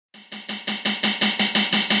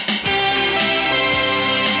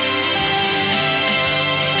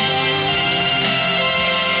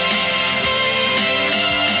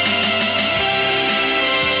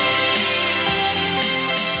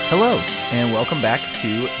and welcome back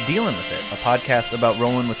to Dealing With It, a podcast about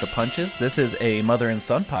rolling with the punches. This is a mother and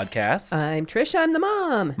son podcast. I'm Trisha, I'm the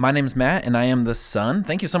mom. My name's Matt, and I am the son.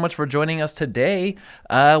 Thank you so much for joining us today,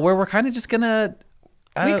 where we're kind of just going to...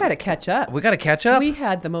 we got to catch up. We got to catch up. We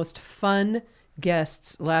had the most fun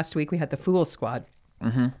guests last week. We had the Fool Squad.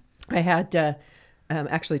 Mm-hmm. I had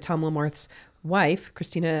actually Tom Wilmorth's wife,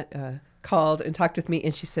 Christina, called and talked with me,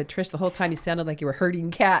 and she said, Trish, the whole time you sounded like you were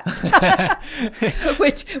herding cats.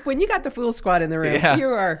 Which, when you got the Fool Squad in the room, you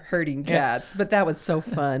are herding cats. But that was so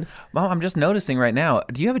fun. Mom, I'm just noticing right now,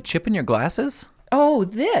 do you have a chip in your glasses? Oh,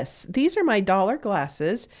 these are my dollar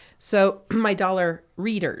glasses. So my dollar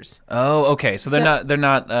readers. Oh, okay. So they're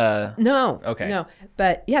not. No. Okay. No.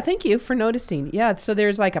 But yeah, thank you for noticing. Yeah. So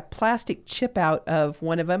there's like a plastic chip out of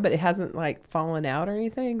one of them, but it hasn't like fallen out or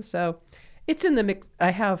anything. So it's in the mix.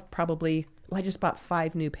 I just bought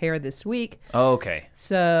 5 new pair this week. Oh, okay.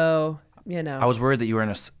 So, you know. I was worried that you were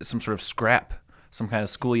in some sort of scrap, some kind of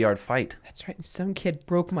schoolyard fight. That's right. Some kid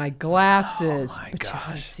broke my glasses. Oh my but gosh. you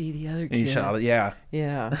ought to see the other kid. You shot it, yeah.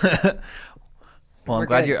 Yeah. Well,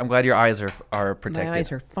 We're I'm glad your eyes are protected. My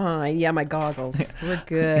eyes are fine. Yeah, my goggles. We're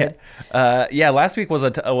good. Last week was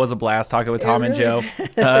a blast talking with Tom and Joe.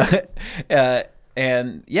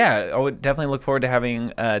 And yeah, I would definitely look forward to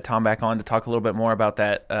having Tom back on to talk a little bit more about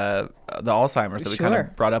that the Alzheimer's that we kind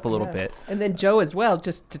of brought up a little bit. And then Joe as well,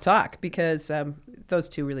 just to talk, because those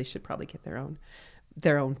two really should probably get their own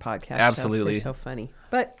podcast. Absolutely. They're so funny.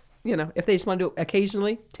 But, you know, if they just want to do it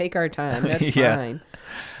occasionally, take our time. That's fine.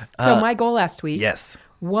 So my goal last week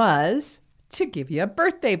was to give you a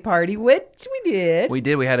birthday party, which we did.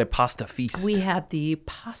 We had a pasta feast. We had the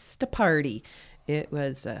pasta party. It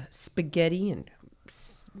was spaghetti and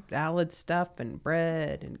salad stuff and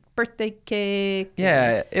bread and birthday cake.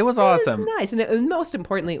 Yeah, it was awesome. It was nice. And most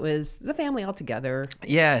importantly, it was the family all together.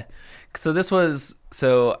 Yeah. So this was,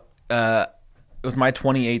 it was my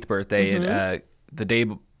 28th birthday. Mm-hmm. And, the day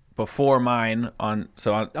before mine on the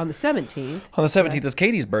 17th. On the 17th is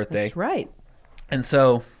Katie's birthday. That's right. And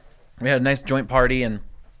so we had a nice joint party, and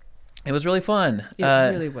it was really fun. It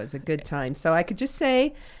really was a good time. So I could just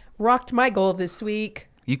say, rocked my goal this week.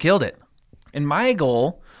 You killed it. And my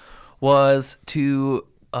goal was to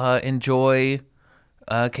enjoy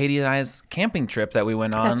Katie and I's camping trip that we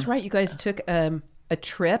went on. That's right. You guys took a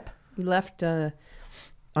trip. We left on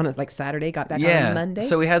Saturday, got back on Monday.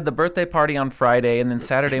 So we had the birthday party on Friday, and then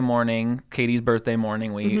Saturday morning, Katie's birthday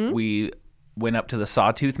morning, we went up to the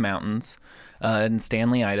Sawtooth Mountains in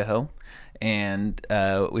Stanley, Idaho. And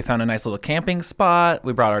we found a nice little camping spot.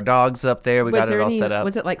 We brought our dogs up there. We got it all set up.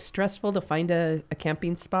 Was it stressful to find a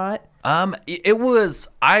camping spot? It was.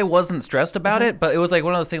 I wasn't stressed about it, but it was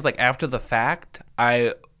one of those things. After the fact,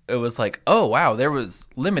 it was oh wow, there was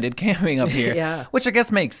limited camping up here. Yeah. Which I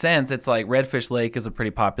guess makes sense. It's Redfish Lake is a pretty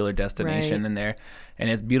popular destination in there, and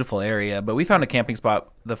it's a beautiful area. But we found a camping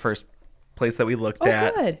spot the first place that we looked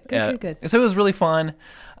at. Good. So it was really fun,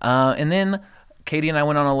 and then Katie and I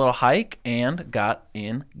went on a little hike and got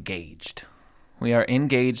engaged. We are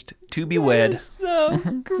engaged to be wed. So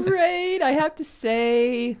great. I have to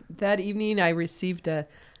say, that evening I received a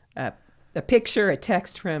picture, a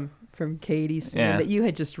text from Katie saying that you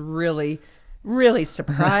had just really, really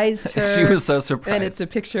surprised her. She was so surprised. And it's a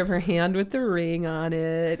picture of her hand with the ring on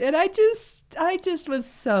it. And I just was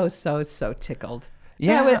so tickled.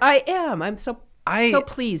 Yeah. I am. I'm so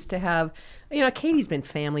pleased to have, Katie's been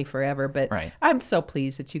family forever, but I'm so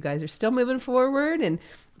pleased that you guys are still moving forward and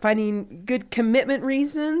finding good commitment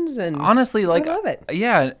reasons. And honestly, I love it.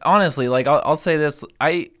 Yeah, honestly, I'll say this.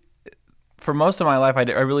 For most of my life, I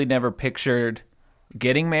really never pictured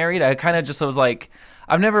getting married. I kind of just was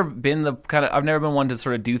I've never been one to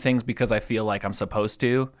sort of do things because I feel like I'm supposed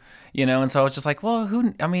to. And so I was just well,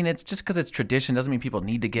 it's just because it's tradition doesn't mean people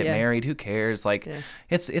need to get married. Who cares?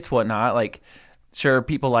 It's whatnot. Sure,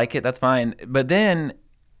 people like it. That's fine. But then,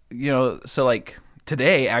 so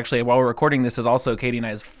today, actually, while we're recording this, is also Katie and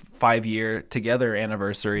I's 5-year together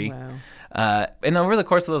anniversary. Wow. And over the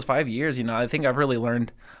course of those 5 years, I think I've really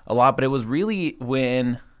learned a lot. But it was really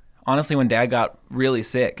when Dad got really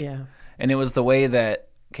sick. Yeah. And it was the way that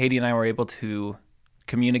Katie and I were able to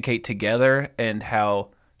communicate together, and how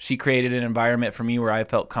she created an environment for me where I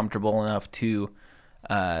felt comfortable enough to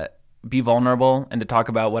be vulnerable and to talk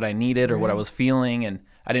about what I needed or what I was feeling, and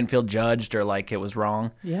I didn't feel judged or like it was wrong.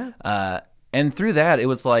 Yeah. And through that, it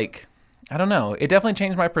was I don't know, it definitely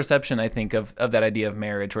changed my perception, I think, of that idea of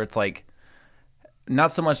marriage, where it's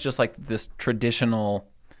not so much just this traditional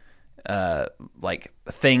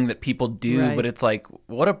thing that people do, but it's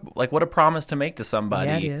what a promise to make to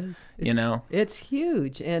somebody. Yeah, it is. It's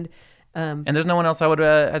huge. And And there's no one else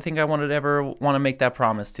I think I wanted to ever want to make that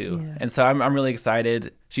promise to. Yeah. And so I'm really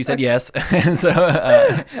excited. She said yes. And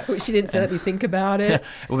so She didn't say let me think about it. it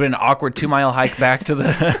would have been an awkward 2-mile hike back to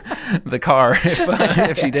the car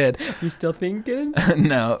if she did. You still thinking?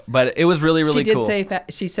 No, but it was really, really she did cool. say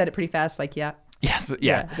she said it pretty fast, like yeah. Yes,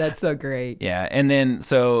 yeah. That's so great. Yeah, and then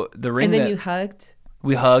so the ring And then that you hugged,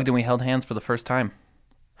 we hugged and we held hands for the first time.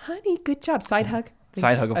 honey. Good job. Side hug.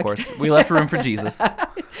 Side hug, of course. We left room for Jesus.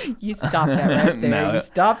 You stopped that right there. No. You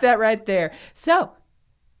stopped that right there. So,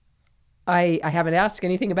 I haven't asked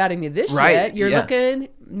anything about any of this Right, yet. You're yeah. looking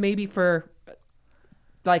maybe for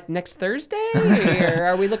like next Thursday, or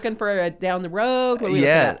are we looking for a down the road? What are we looking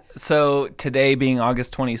at? So today being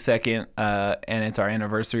August 22nd, and it's our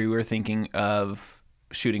anniversary, we were thinking of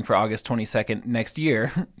shooting for August 22nd next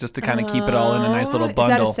year, just to kind of keep it all in a nice little Is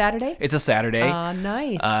bundle. that a Saturday? It's a Saturday.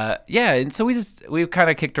 Nice. Yeah, and so we've kind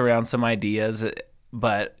of kicked around some ideas,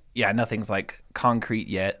 but yeah, nothing's like concrete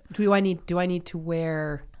yet. Do I need to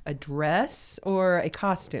wear a dress or a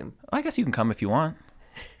costume? I guess you can come if you want.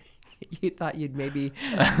 You thought you'd maybe.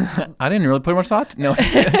 I didn't really put much thought. No,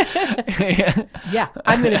 Yeah,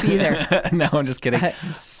 I'm going to be there. no, I'm just kidding.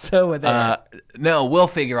 So there. No, we'll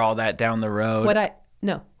figure all that down the road.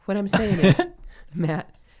 What I'm saying is,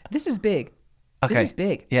 Matt, this is big. Okay. This is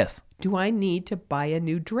big. Yes. Do I need to buy a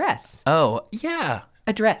new dress? Oh, yeah.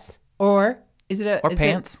 A dress, or is it a Or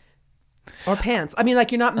pants. or pants? I mean,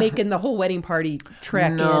 like you're not making the whole wedding party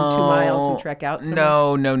trek in 2 miles and trek out.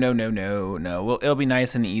 Somewhere. No. Well, it'll be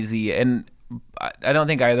nice and easy, and I don't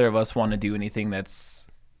think either of us want to do anything that's.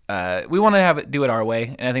 We want to do it our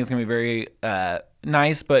way, and I think it's gonna be very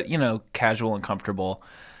nice, but casual and comfortable.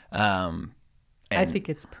 I think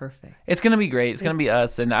it's perfect. It's gonna be great. It's gonna be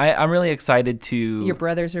us, and I'm really excited to. Your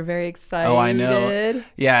brothers are very excited. Oh, I know.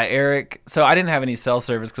 Yeah, Eric. So I didn't have any cell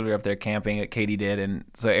service because we were up there camping. Katie did, and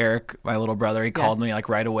so Eric, my little brother, he called me like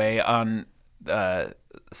right away on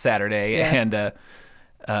Saturday, and it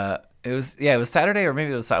was Saturday or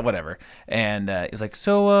maybe it was whatever, and he was like,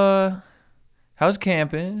 "So, how's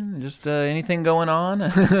camping? Just anything going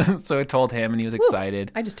on?" So I told him, and he was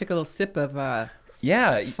excited. I just took a little sip of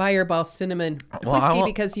Yeah, Fireball cinnamon Well, whiskey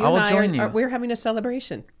because you I will and join you. we're having a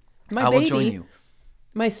celebration. My I baby, will join you.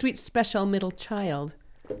 my sweet special middle child,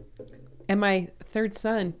 and my third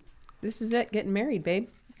son. This is it, getting married, babe.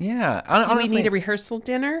 Yeah. Do we need a rehearsal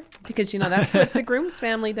dinner? Because that's what the groom's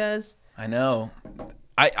family does. I know.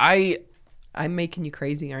 I'm making you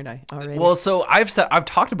crazy, aren't I? Already. Well, so I've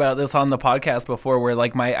talked about this on the podcast before, where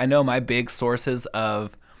like I know my big sources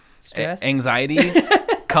of Stress? anxiety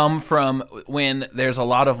come from when there's a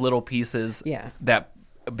lot of little pieces that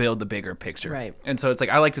build the bigger picture. Right. And so it's like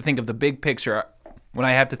I like to think of the big picture. When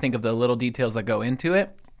I have to think of the little details that go into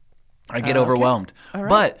it, I get overwhelmed. All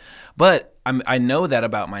right. But I know that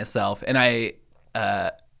about myself, and I've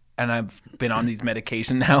been on these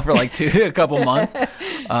medication now for like a couple months,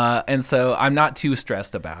 and so I'm not too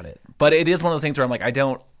stressed about it. But it is one of those things where I'm like,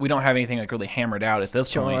 we don't have anything like really hammered out at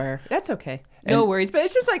this point. Sure, that's okay. No worries. But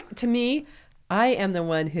it's just like, to me, I am the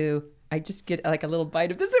one who I just get like a little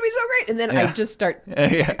bite of this is gonna be so great, and then I just start.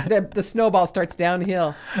 The snowball starts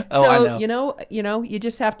downhill. Oh, So I know. you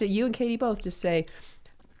just have to. You and Katie both just say,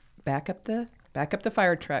 back up the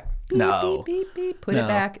fire truck. Beep, No. beep, beep, beep. Put No. it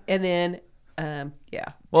back, and then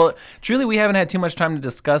Well, truly, we haven't had too much time to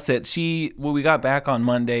discuss it. We got back on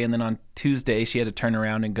Monday, and then on Tuesday, she had to turn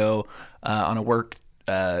around and go on a work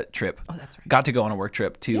trip. Oh, that's right. Got to go on a work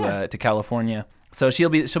trip to California. So she'll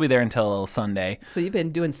be there until Sunday. So you've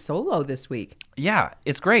been doing solo this week. Yeah,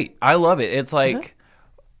 it's great. I love it. It's like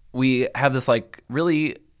we have this like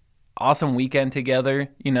really awesome weekend together.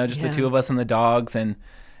 Just the two of us and the dogs, and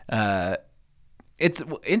it's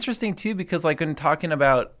interesting too because like when talking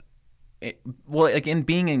about. Like in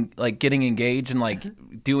being like getting engaged and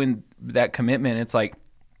like doing that commitment, it's like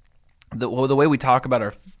the way we talk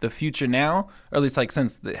about the future now, or at least like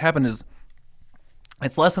since it happened, is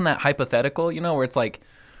it's less than that hypothetical, where it's like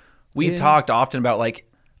we've talked often about like,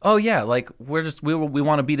 oh yeah, like we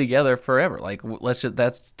want to be together forever, like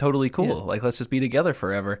that's totally cool, like let's just be together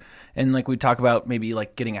forever, and like we talk about maybe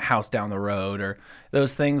like getting a house down the road or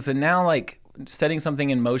those things, and now like setting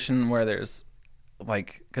something in motion where there's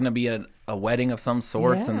like gonna be a wedding of some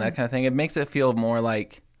sorts and that kind of thing. It makes it feel more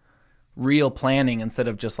like real planning instead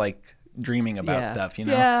of just like dreaming about stuff,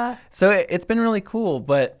 Yeah. So it's been really cool,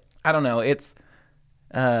 but I don't know. It's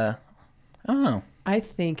I don't know. I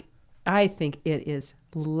think it is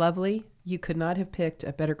lovely. You could not have picked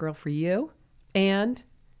a better girl for you, and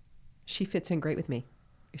she fits in great with me.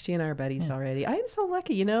 She and I are buddies already. I am so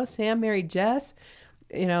lucky, Sam married Jess.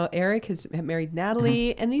 Eric has married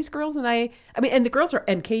Natalie, and these girls and and the girls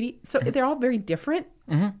and Katie, so they're all very different,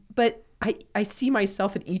 but I see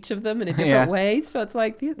myself in each of them in a different way. So it's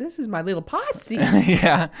like, this is my little posse.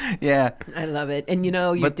 Yeah. I love it. And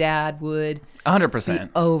your dad would 100%. be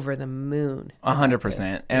over the moon.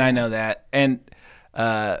 100%. And I know that. And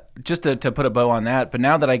just to put a bow on that, but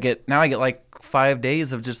now I get like 5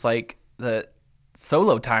 days of just like the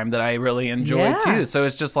solo time that I really enjoy too. So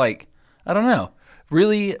it's just like, I don't know,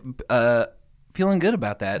 really feeling good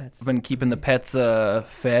about that. I've been keeping the pets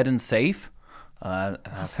fed and safe.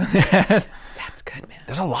 That's good, man.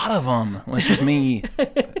 There's a lot of them. Well, it's just me.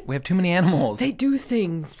 We have too many animals. They do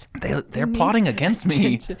things. They're plotting against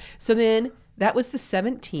me. So then that was the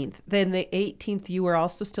 17th. Then the 18th, you were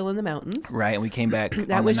also still in the mountains. Right, and we came back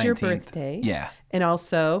That on was the 19th. your birthday. Yeah. And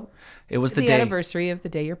also it was the the day anniversary of the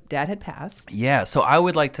day your dad had passed. Yeah, so I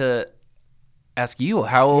would like to ask you,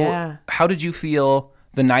 how did you feel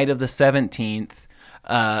the night of the 17th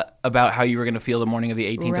about how you were going to feel the morning of the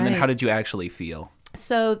 18th, and then how did you actually feel?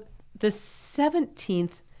 So the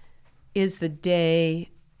 17th is the day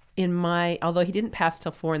although he didn't pass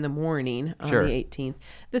till 4 a.m. on the 18th.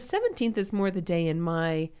 The 17th is more the day in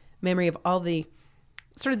my memory of all the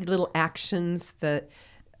sort of the little actions that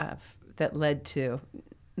led to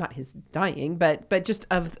not his dying, but just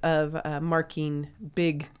of marking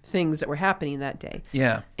big things that were happening that day.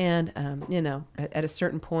 Yeah. And at a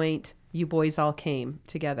certain point, you boys all came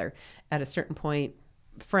together. At a certain point,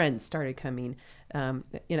 friends started coming. At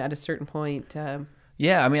a certain point.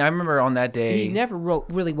 Yeah, I mean, I remember on that day. He never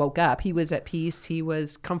really woke up. He was at peace. He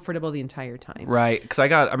was comfortable the entire time. Right, because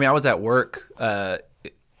I was at work.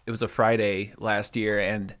 It was a Friday last year,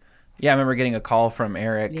 and I remember getting a call from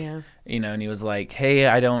Eric. Yeah. And he was like, "Hey,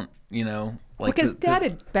 I don't, like." Because Dad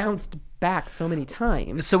had bounced back so many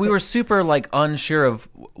times. So we were super like unsure of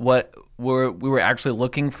what we were actually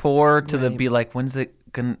looking for to be like, when is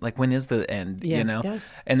the end? Yeah.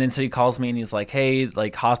 And then so he calls me and he's like, "Hey,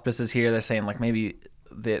 like hospice is here. They're saying like maybe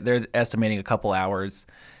they're estimating a couple hours,"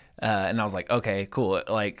 and I was like, "Okay, cool.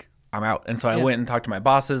 Like I'm out." And so I went and talked to my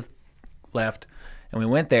bosses, left, and we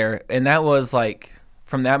went there. And that was like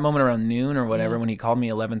from that moment around noon or whatever when he called me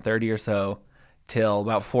 11:30 or so till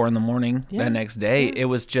about 4 a.m. that next day. It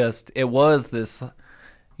was this.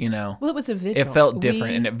 Well, it was a vigil. It felt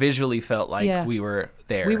different, and it visually felt like we were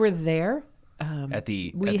there. We were there.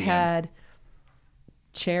 We had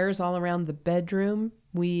chairs all around the bedroom.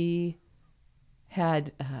 We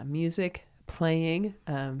had music playing,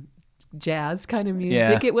 jazz kind of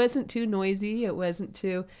music. Yeah. It wasn't too noisy. It wasn't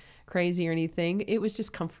too crazy or anything. It was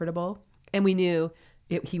just comfortable, and we knew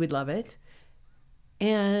he would love it.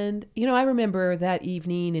 And I remember that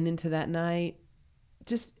evening and into that night,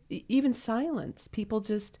 just even silence. People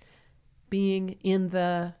just being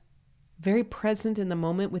very present in the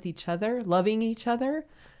moment with each other, loving each other.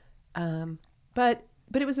 But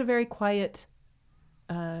it was a very quiet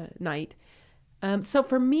night. So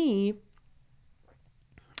for me,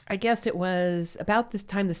 I guess it was about this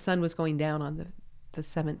time the sun was going down on the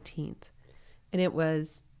 17th. And it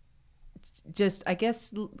was just, I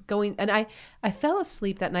guess, going, and I fell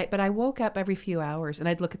asleep that night, but I woke up every few hours and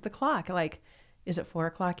I'd look at the clock, like, is it 4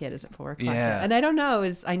 o'clock yet? Is it 4 o'clock yet? And I don't know,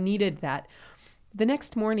 I needed that. The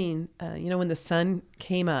next morning, when the sun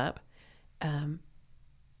came up,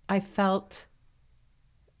 I felt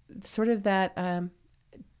sort of that,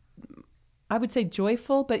 I would say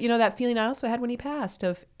joyful, but that feeling I also had when he passed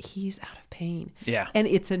of he's out of pain. Yeah. And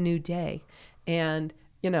it's a new day. And,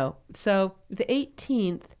 so the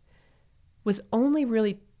 18th was only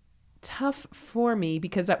really tough for me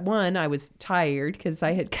because at one, I was tired because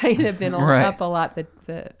I had kind of been up a lot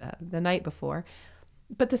the night before.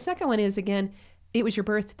 But the second one is, again, it was your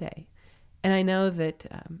birthday. And I know that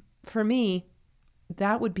for me,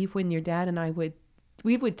 that would be when your dad and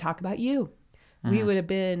we would talk about you. Mm-hmm. We would have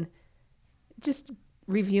been just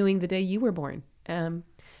reviewing the day you were born. And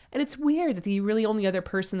it's weird that the really only other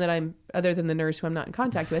person that other than the nurse who I'm not in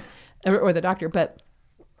contact with, or the doctor, but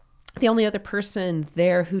the only other person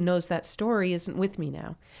there who knows that story isn't with me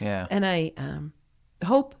now. Yeah. And I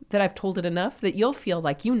hope that I've told it enough that you'll feel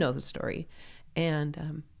like you know the story.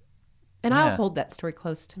 And I'll hold that story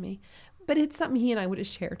close to me. But it's something he and I would have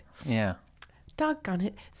shared. Yeah. Doggone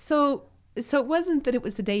it. So it wasn't that it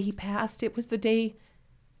was the day he passed. It was the day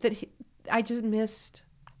that I just missed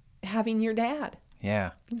having your dad.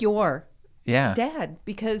 Yeah. Your Yeah. dad,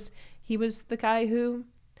 because he was the guy who,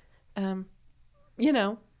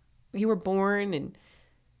 you were born and,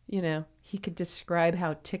 he could describe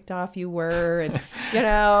how ticked off you were and,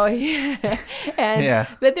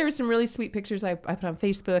 but there were some really sweet pictures I put on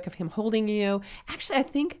Facebook of him holding you. Actually, I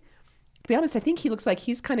think to be honest, I think he looks like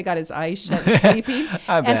he's kind of got his eyes shut, sleeping.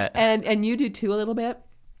 I bet. And you do too a little bit.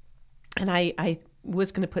 And I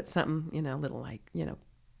was going to put something, little like,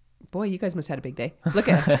 boy, you guys must have had a big day. Look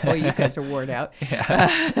at, boy, you guys are worn out.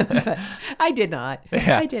 Yeah. But I did not.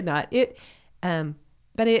 Yeah. I did not.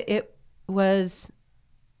 But it was,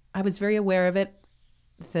 I was very aware of it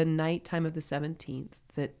the nighttime of the 17th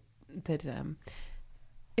that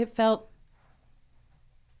it felt,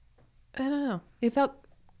 I don't know, it felt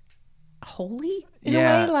holy in a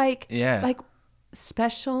way, like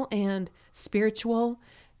special and spiritual.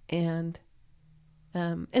 And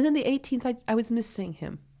then the 18th, I was missing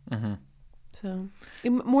him. Mm-hmm. So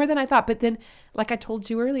more than I thought. But then, like I told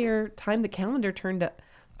you earlier, the calendar turned to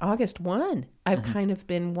August 1. I've kind of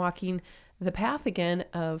been walking the path again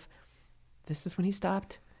of, this is when he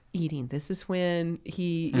stopped eating. This is when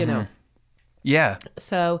he, Yeah.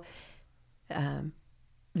 So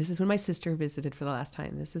this is when my sister visited for the last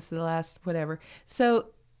time. This is the last whatever. So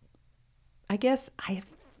I guess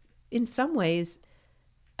in some ways,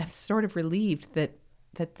 I'm sort of relieved that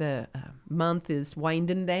the month is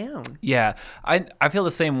winding down. Yeah. I feel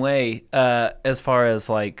the same way as far as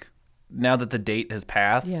like now that the date has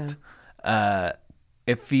passed.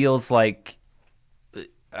 It feels like,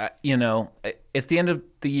 it's the end of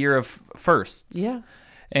the year of firsts. Yeah.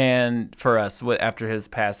 And for us, after his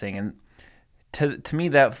passing, and to me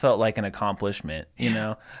that felt like an accomplishment.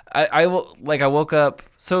 I woke up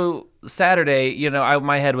so Saturday.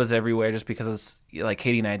 My head was everywhere just because it's like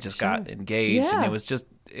Katie and I just got engaged, and it was just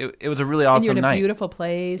it was a really awesome and you're in night. a beautiful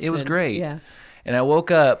place. It was great. Yeah. And I woke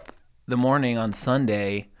up the morning on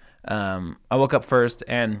Sunday. I woke up first,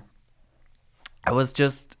 and I was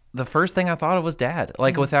just, the first thing I thought of was Dad,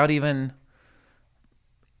 like without any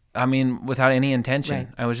intention. Right.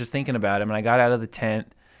 I was just thinking about him, and I got out of the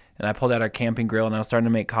tent, and I pulled out our camping grill, and I was starting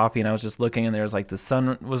to make coffee, and I was just looking, and there was like the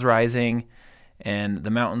sun was rising, and the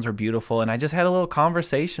mountains were beautiful, and I just had a little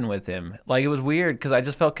conversation with him. Like, it was weird because I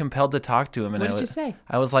just felt compelled to talk to him. And What did you say?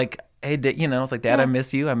 I was like, hey, I was like, Dad, Yeah. I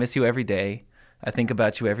miss you. I miss you every day. I think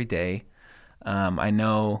about you every day. I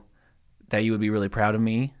know that you would be really proud of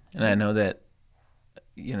me, and I know that,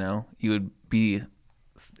 you would be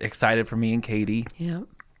excited for me and Katie. Yeah.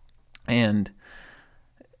 And,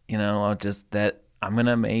 just that I'm going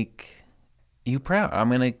to make you proud. I'm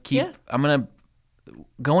going to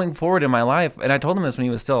going forward in my life. And I told him this when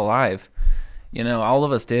he was still alive, all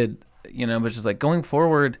of us did, but just like going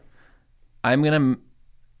forward, I'm going to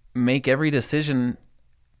make every decision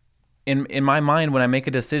in my mind. When I make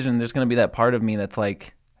a decision, there's going to be that part of me that's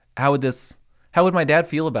like, how would my dad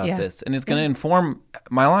feel about this? And it's going to inform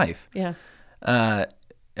my life. Yeah.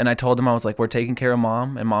 And I told him, I was like, we're taking care of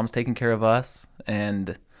Mom, and Mom's taking care of us,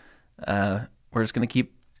 and we're just going to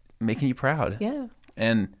keep making you proud. Yeah.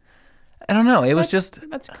 And I don't know.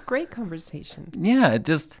 That's a great conversation. Yeah, it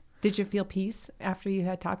just. Did you feel peace after you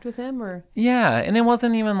had talked with him, or? Yeah, and it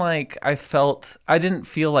wasn't even like I didn't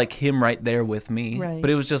feel like him right there with me. Right.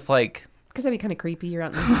 But it was just like. Because that'd be kind of creepy. You're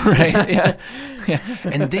out in the Right, yeah.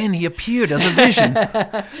 And then he appeared as a vision.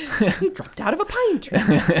 He dropped out of a pine tree.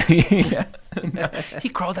 Yeah. No, he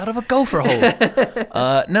crawled out of a gopher hole.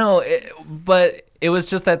 But it was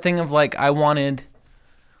just that thing of like, I wanted,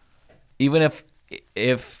 even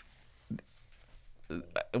if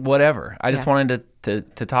whatever, I just wanted to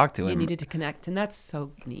talk to him. You needed to connect, and that's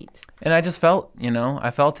so neat. And I just felt,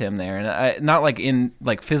 I felt him there, and I not like in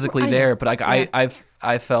like physically Well, there, but like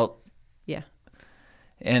I felt. Yeah.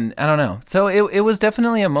 And I don't know. So it was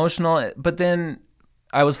definitely emotional, but then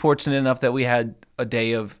I was fortunate enough that we had a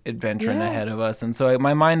day of adventuring ahead of us. And so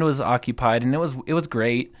my mind was occupied, and it was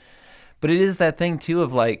great. But it is that thing too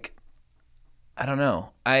of like, I don't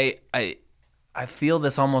know. I feel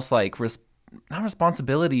this almost like not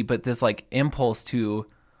responsibility, but this like impulse to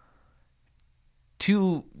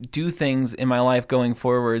do things in my life going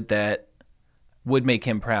forward that would make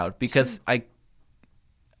him proud, because I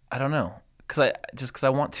don't know. Because I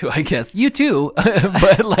want to, I guess. You too.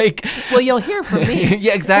 But like. Well, you'll hear from me.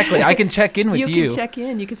 Yeah, exactly. I can check in with you. You can check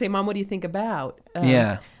in. You can say, Mom, what do you think about?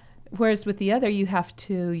 Yeah. Whereas with the other, you have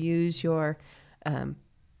to use your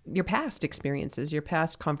past experiences, your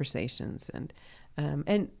past conversations. And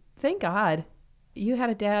thank God you had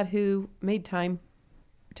a dad who made time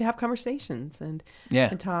to have conversations and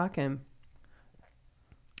talk. And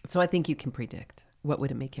so I think you can predict what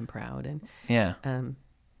would make him proud. And yeah.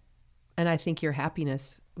 And I think your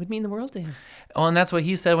happiness would mean the world to him. Oh, and that's what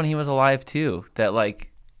he said when he was alive too. That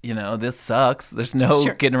like, this sucks. There's no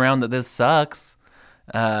getting around that this sucks.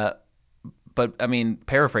 But I mean,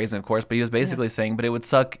 paraphrasing, of course. But he was basically saying, but it would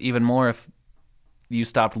suck even more if you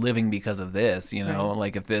stopped living because of this. Right.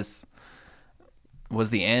 Like if this was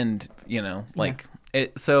the end, like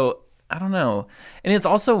it. So I don't know. And it's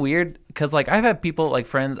also weird because like I've had people like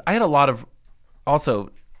friends. I had a lot of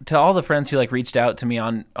also to all the friends who like reached out to me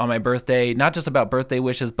on my birthday, not just about birthday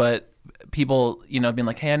wishes, but people, being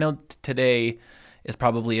like, hey, I know today is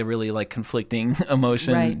probably a really like conflicting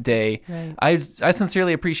emotion day. Right. I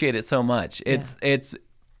sincerely appreciate it so much. It's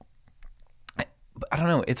I don't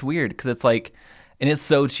know. It's weird because it's like, and it's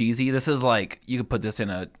so cheesy. This is like, you could put this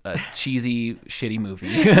in a cheesy, shitty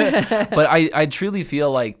movie. But I truly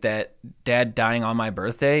feel like that Dad dying on my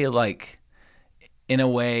birthday, like, in a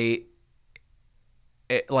way,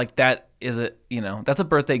 like that is that's a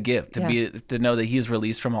birthday gift to know that he's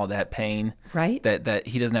released from all that pain. Right. That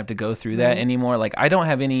he doesn't have to go through that anymore. Like, I don't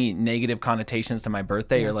have any negative connotations to my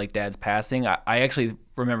birthday or like Dad's passing. I actually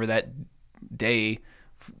remember that day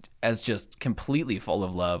as just completely full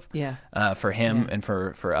of love for him and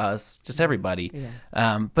for us, just everybody.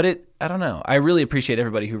 But I don't know. I really appreciate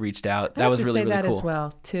everybody who reached out. That was really, really cool. I have to say that as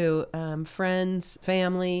well, too. Friends,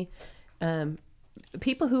 family,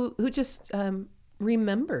 people who just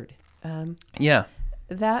remembered.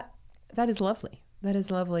 That is lovely. That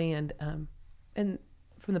is lovely. And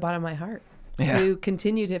from the bottom of my heart, to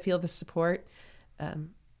continue to feel the support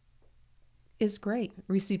is great.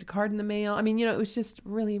 Received a card in the mail. I mean, it was just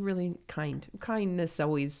really, really kind. Kindness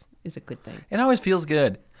always is a good thing. It always feels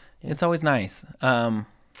good. Yeah. It's always nice.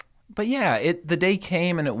 But yeah, the day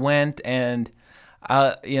came and it went, and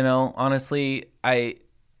honestly,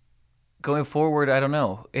 going forward, I don't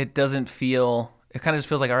know. It doesn't feel. It kind of just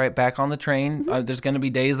feels like, all right, back on the train. Mm-hmm. There's going to be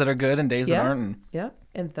days that are good and days that aren't. Yeah,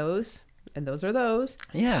 and those are those.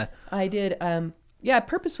 Yeah, I did. I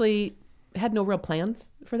purposely had no real plans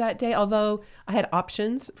for that day, although I had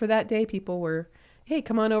options for that day. People were, hey,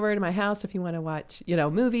 come on over to my house if you want to watch, a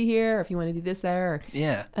movie here, or if you want to do this there.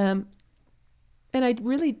 And I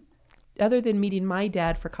really, other than meeting my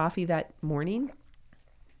dad for coffee that morning,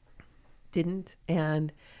 didn't.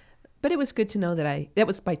 But it was good to know that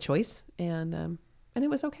was by choice, and it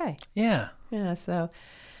was okay. Yeah. Yeah. So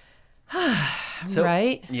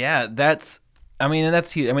right. Yeah. That's huge. I mean,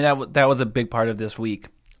 that was a big part of this week,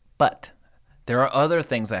 but there are other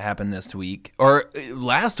things that happened this week or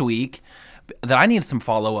last week that I need some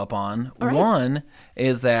follow up on. Right. One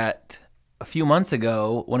is that a few months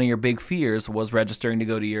ago, one of your big fears was registering to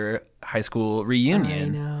go to your high school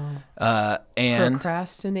reunion. I know. And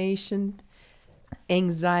procrastination,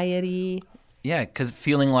 anxiety. Yeah, because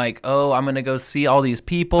feeling like, oh, I'm going to go see all these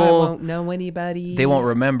people. I won't know anybody. They won't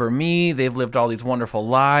remember me. They've lived all these wonderful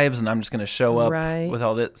lives, and I'm just going to show up with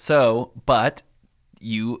all this. So, but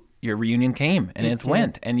your reunion came, and it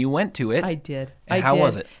went, and you went to it. I did. And how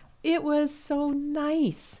was it? It was so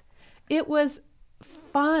nice. It was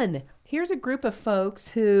fun. Here's a group of folks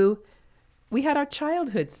who we had our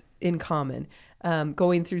childhoods in common,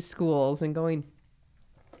 going through schools and going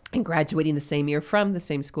and graduating the same year from the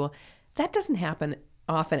same school. That doesn't happen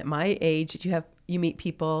often at my age. You meet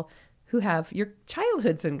people who have your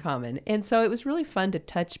childhoods in common. And so it was really fun to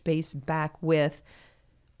touch base back with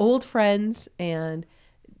old friends and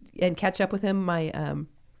catch up with them. My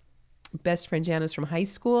best friend Janice from high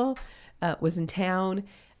school was in town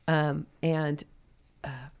and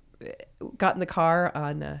got in the car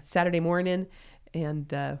on Saturday morning, and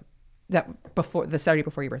that before the Saturday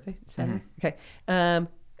before your birthday. Saturday, okay.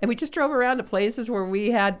 And we just drove around to places where we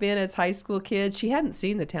had been as high school kids. She hadn't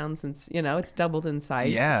seen the town since, it's doubled in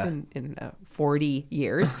size in 40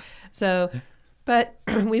 years. So, but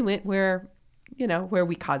we went where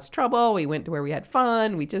we caused trouble. We went to where we had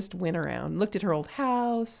fun. We just went around, looked at her old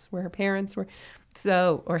house where her parents were,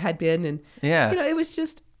 or had been. And,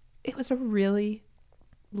 it was a really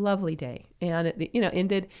lovely day. And it,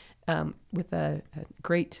 ended with a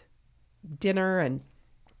great dinner and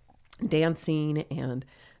dancing and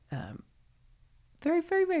very,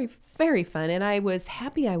 very, very, very fun. And I was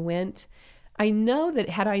happy I went. I know that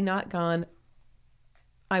had I not gone,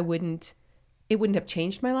 it wouldn't have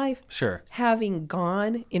changed my life. Sure. Having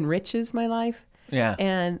gone enriches my life. Yeah.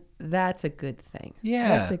 And that's a good thing. Yeah.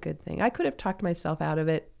 That's a good thing. I could have talked myself out of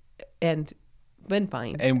it and been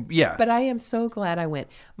fine. And yeah. But I am so glad I went.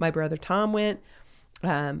 My brother Tom went.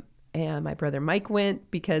 And my brother Mike went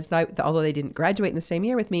because although they didn't graduate in the same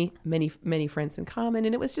year with me, many, many friends in common.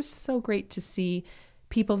 And it was just so great to see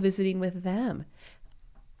people visiting with them.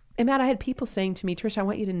 And Matt, I had people saying to me, Trish, I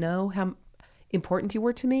want you to know how important you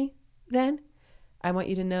were to me then. I want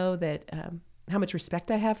you to know that how much respect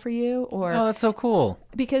I have for you. Oh, that's so cool.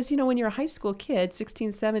 Because, when you're a high school kid,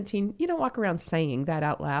 16, 17, you don't walk around saying that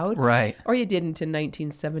out loud. Right. Or you didn't in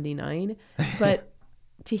 1979. But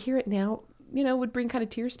to hear it now, would bring kind of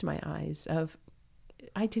tears to my eyes of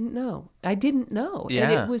I didn't know. And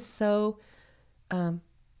Yeah. it was so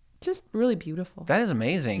just really beautiful. That is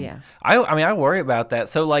amazing. Yeah. I mean, I worry about that.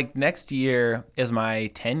 So, like, next year is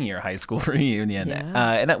my 10-year high school reunion,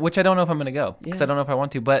 Yeah. which I don't know if I'm going to go because Yeah. I don't know if I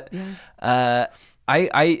want to. But Yeah.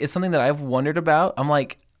 it's something that I've wondered about. I'm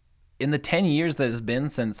like, in the 10 years that it's been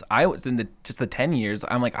since I was in just the 10 years,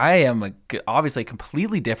 I'm like, I am obviously a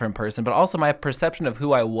completely different person, but also my perception of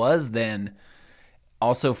who I was then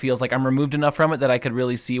also feels like I'm removed enough from it that I could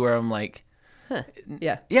really see where I'm like,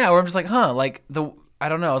 Yeah. yeah, where I'm just like, like I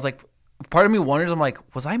don't know. I was like, part of me wonders, I'm like,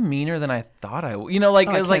 was I meaner than I thought I would? You know, like,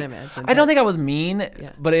 Oh, it I was can't like, imagine, I don't but- think I was mean,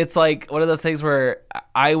 but it's like one of those things where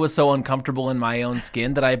I was so uncomfortable in my own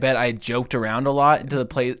skin that I bet I joked around a lot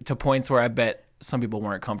to points where I bet some people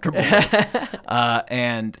weren't comfortable with. So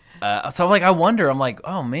I'm like, I wonder, I'm like,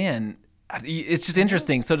 oh man, it's just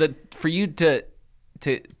interesting. So for you to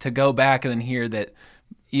go back and then hear that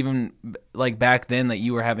even like back then that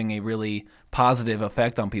you were having a really positive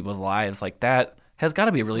effect on people's lives, like that has got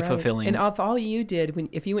to be really Right. fulfilling. And if all you did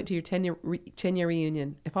if you went to your 10-year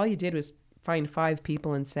reunion, if all you did was find 5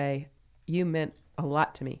 people and say, you meant a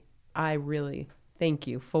lot to me, I really thank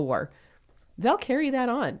you for, they'll carry that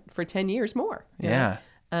on for 10 years more. you know?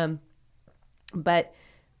 Yeah. But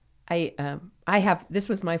I have, this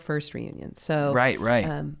was my first reunion. So Right.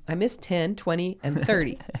 I missed 10, 20, and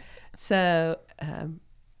 30. So, and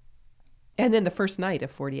then the first night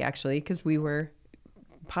of 40, actually, because we were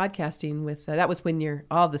podcasting with, that was when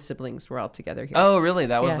all the siblings were all together here. Oh, really?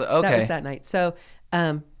 That was okay. That was that night. So,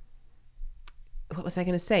 what was I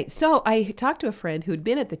going to say? So I talked to a friend who had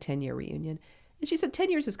been at the 10-year reunion, and she said 10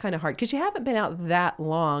 years is kind of hard because you haven't been out that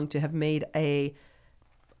long to have made a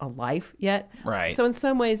life yet. Right. So in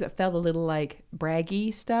some ways it felt a little like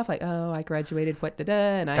braggy stuff, like, oh, I graduated,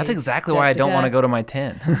 and That's exactly why I don't want to go to my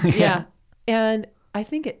 10. Yeah. And I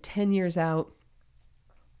think at 10 years out,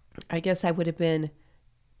 I guess I would have been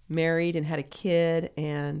married and had a kid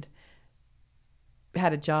and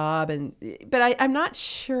had a job. But I'm not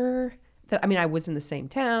sure that, I mean, I was in the same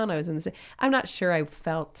town. I'm not sure I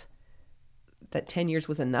felt that 10 years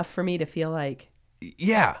was enough for me to feel like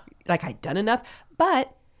Yeah. I'd done enough.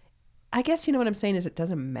 But I guess, you know what I'm saying is it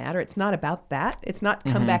doesn't matter. It's not about that. It's not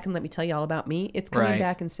come back and let me tell you all about me. It's coming Right.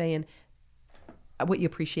 back and saying what you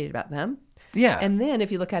appreciated about them. Yeah. And then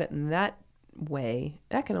if you look at it in that way,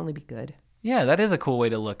 that can only be good. Yeah, that is a cool way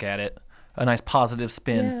to look at it. A nice positive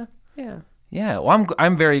spin. Yeah. Yeah. Yeah. Well,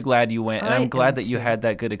 I'm very glad you went, and I I'm glad am that you too. had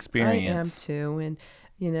that good I am experience. too.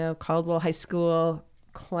 And, Caldwell High School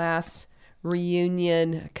class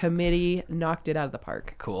reunion committee knocked it out of the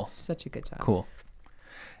park. Cool. Such a good job. Cool.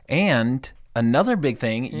 And another big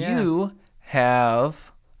thing, Yeah. you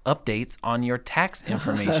have updates on your tax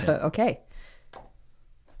information. Okay.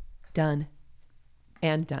 Done.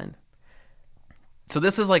 And done. So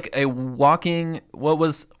this is like a walking,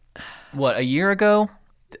 a year ago?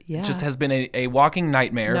 Yeah. Just has been a walking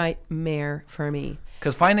nightmare. Nightmare for me.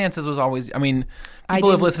 Because finances was always, I mean, I people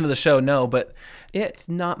who have didn't- listened to the show know, but It's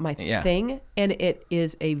not my Yeah. thing, and it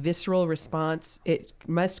is a visceral response. It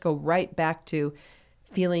must go right back to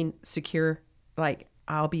feeling secure, like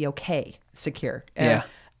I'll be okay, secure. Yeah.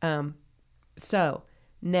 So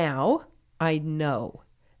now I know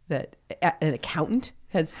that an accountant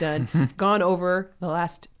has gone over the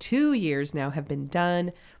last 2 years now, have been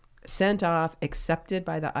done, sent off, accepted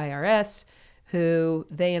by the IRS, who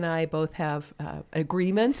they and I both have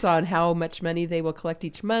agreements on how much money they will collect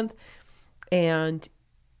each month. And,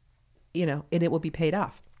 and it will be paid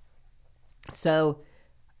off. So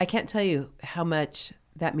I can't tell you how much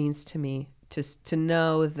that means to me to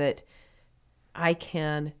know that I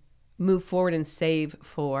can move forward and save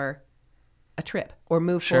for a trip or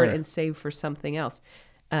move Sure. forward and save for something else.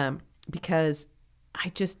 Because I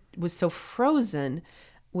just was so frozen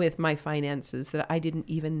with my finances that I didn't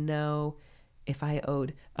even know if I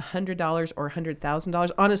owed $100 or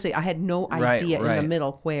 $100,000. Honestly, I had no idea in the right.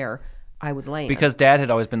 middle where I would land. because Dad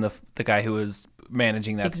had always been the guy who was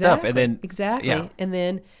managing that stuff. And then, exactly. yeah. And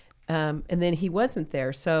then he wasn't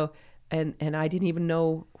there. So, and I didn't even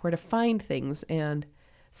know where to find things. And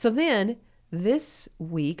so then this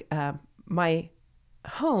week, my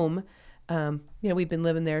home, we've been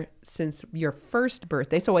living there since your first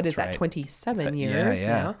birthday. So what is That's that? right. 27 Yeah, years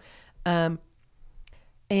yeah. now.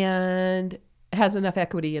 And has enough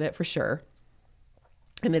equity in it for sure.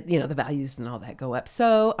 And the values and all that go up.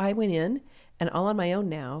 So I went in, and all on my own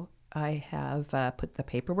now, I have put the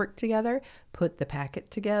paperwork together, put the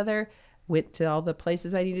packet together, went to all the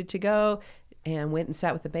places I needed to go, and went and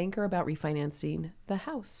sat with the banker about refinancing the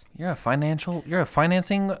house. You're a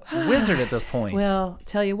financing wizard at this point. Well,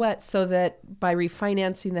 tell you what, so that by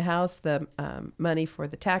refinancing the house, the money for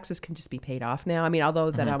the taxes can just be paid off now. I mean,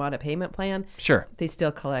 although that I'm on a payment plan, Sure. they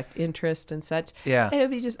still collect interest and such. Yeah. And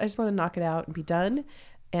it'd be I just want to knock it out and be done.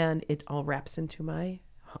 And it all wraps into my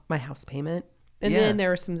house payment. And Yeah. then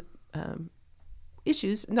there are some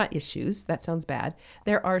not issues, that sounds bad.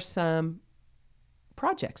 There are some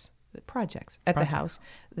projects at the house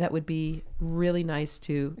that would be really nice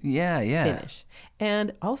to Yeah. finish.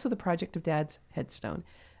 And also the project of Dad's headstone,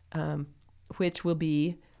 which will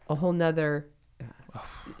be a whole nother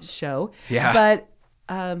show. Yeah.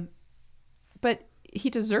 But he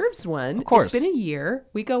deserves one. Of course. It's been a year.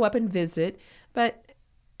 We go up and visit, but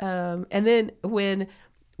and then when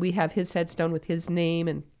we have his headstone with his name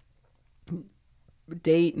and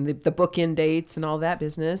date and the bookend dates and all that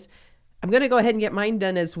business, I'm going to go ahead and get mine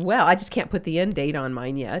done as well. I just can't put the end date on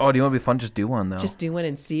mine yet. Oh, do you want to be fun? Just do one though. Just do one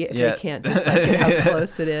and see if Yeah. they can't decide how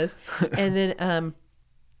close it is. And then,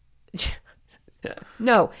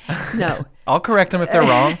 no, I'll correct them if they're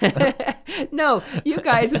wrong. no, you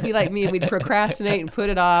guys would be like me and we'd procrastinate and put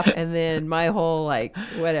it off. And then my whole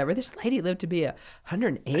whatever, this lady lived to be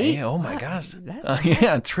 108. Hey, oh my gosh. That's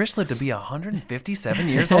Yeah, Trish lived to be 157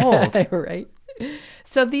 years old. right.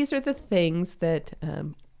 So these are the things that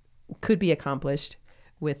could be accomplished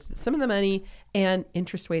with some of the money and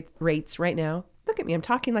interest rates right now. Look at me. I'm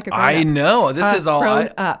talking like a grown-up. I know. This is all. Grown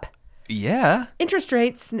up. Yeah. Interest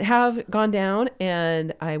rates have gone down,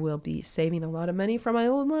 and I will be saving a lot of money from my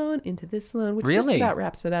old loan into this loan, which just Really? about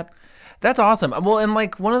wraps it up. That's awesome. Well, and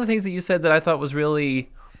one of the things that you said that I thought was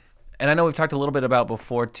really, and I know we've talked a little bit about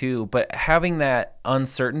before too, but having that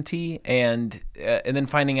uncertainty and then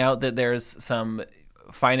finding out that there's some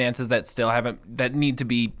finances that need to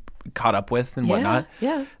be caught up with and whatnot.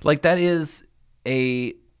 Yeah. Like that is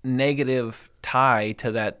a negative tie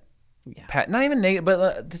to that. Yeah. Not even negative,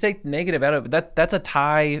 but to take negative out of it, that's a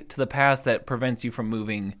tie to the past that prevents you from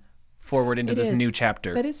moving forward into this new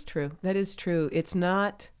chapter. That is true. It's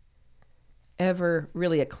not ever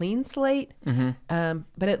really a clean slate, but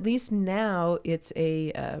at least now it's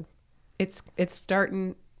it's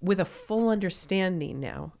starting with a full understanding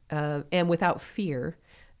now, and without fear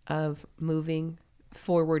of moving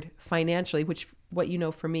forward financially, which what you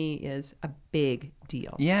know for me is a big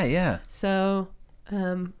deal. Yeah. So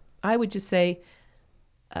I would just say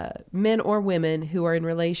men or women who are in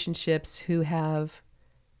relationships who have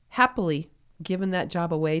happily given that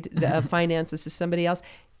job away, the finances to somebody else,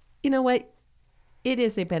 you know what? It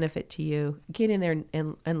is a benefit to you. Get in there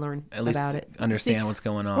and learn At least about it. understand what's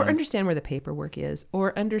going on. Or understand where the paperwork is.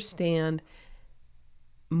 Or understand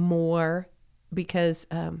more because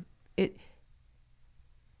it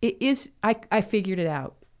is, I figured it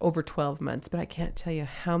out over 12 months, but I can't tell you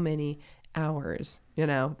how many hours,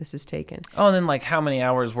 this has taken. Oh, and then how many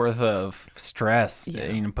hours worth of stress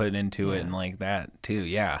Yeah. put into it and like that too.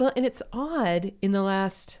 Yeah. Well, and it's odd in the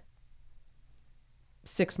last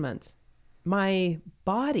 6 months, my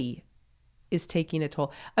body is taking a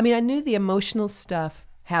toll. I mean, I knew the emotional stuff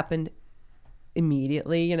happened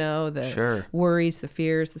immediately, the Sure. worries, the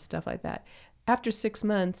fears, the stuff like that. After 6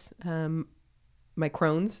 months, my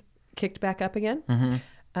Crohn's kicked back up again,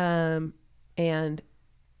 and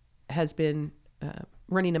has been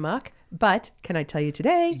running amok. But can I tell you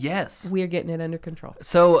today? Yes. We're getting it under control.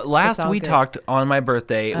 So last all we good. talked on my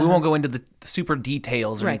birthday, we won't go into the super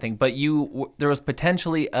details or Right. anything, but there was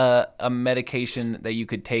potentially a medication that you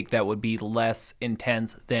could take that would be less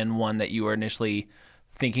intense than one that you were initially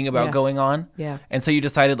thinking about Yeah. going on. Yeah. And so you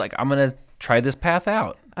decided I'm going to try this path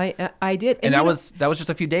out. I did. And that you know- was just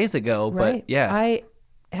a few days ago, Right. but yeah. I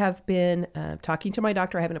have been talking to my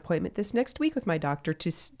doctor. I have an appointment this next week with my doctor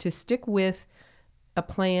to stick with a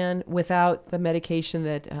plan without the medication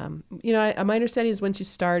that, my understanding is once you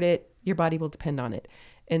start it, your body will depend on it.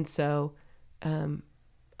 And so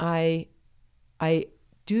I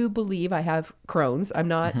do believe I have Crohn's. I'm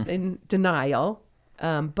not in denial,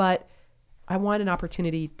 but I want an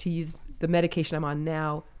opportunity to use the medication I'm on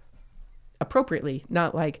now appropriately,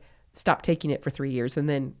 not stop taking it for 3 years and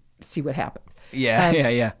then see what happens.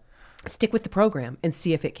 Yeah. Stick with the program and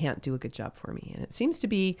see if it can't do a good job for me. And it seems to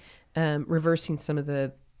be reversing some of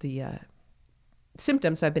the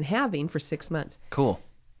symptoms I've been having for 6 months. Cool.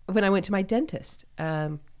 When I went to my dentist,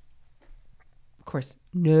 of course,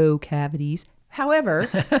 no cavities. However,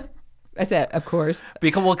 I said, of course,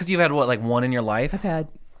 Because you've had one in your life? I've had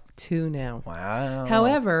 2 now. Wow.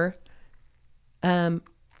 However,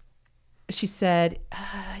 she said,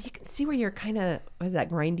 you can see where you're kind of, what is that,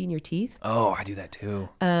 grinding your teeth? Oh, I do that too.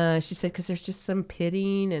 She said, because there's just some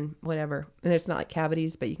pitting and whatever. And it's not like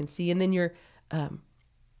cavities, but you can see. And then your,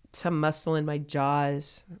 some muscle in my jaw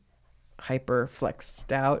is hyper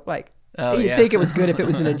flexed out. Like, you'd think it was good if it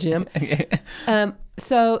was in a gym.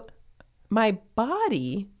 So my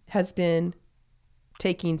body has been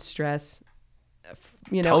taking stress,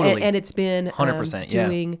 Totally. and it's been 100%,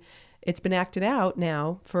 doing, it's been acted out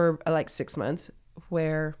now for like 6 months,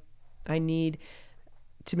 where I need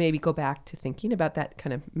to maybe go back to thinking about that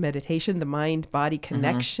kind of meditation, the mind-body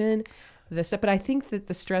connection, the stuff. But I think that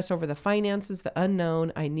the stress over the finances, the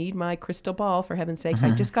unknown, I need my crystal ball, for heaven's sakes.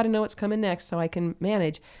 I just got to know what's coming next so I can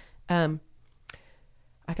manage. I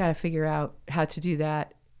got to figure out how to do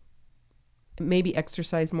that. Maybe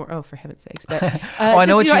exercise more. Oh, for heaven's sakes! But I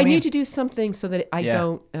know what you mean. I need to do something so that I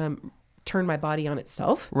don't turn my body on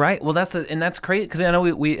itself. Right. Well, that's great, because I know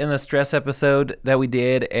we in the stress episode that we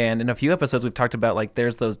did, and in a few episodes we've talked about, like,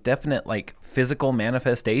 there's those definite like physical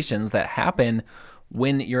manifestations that happen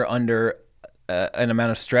when you're under an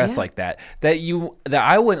amount of stress like that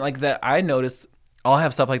I wouldn't like, that I notice. I'll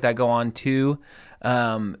have stuff like that go on too,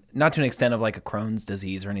 not to an extent of like a Crohn's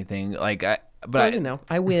disease or anything. Like, I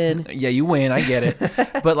win. Yeah, you win. I get it.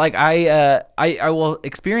 But like I will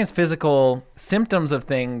experience physical symptoms of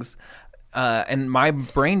things, and my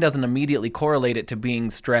brain doesn't immediately correlate it to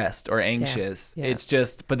being stressed or anxious. Yeah. It's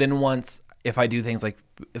just, but then once, if I do things like,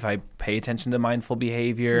 if I pay attention to mindful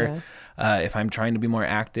behavior, if I'm trying to be more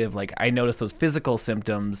active, like I notice those physical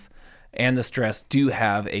symptoms and the stress do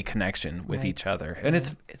have a connection with each other. And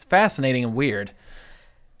it's fascinating and weird.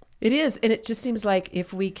 It is. And it just seems like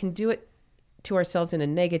if we can do it to ourselves in a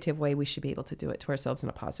negative way, we should be able to do it to ourselves in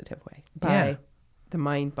a positive way by the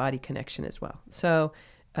mind-body connection as well. So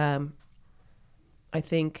I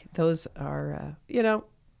think those are, it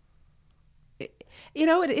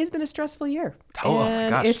has been a stressful year. Oh, my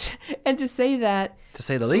gosh. And to say that, to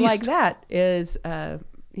say the least, like that is,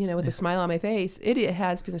 with a smile on my face, it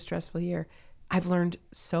has been a stressful year. I've learned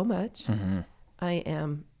so much. I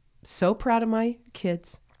am so proud of my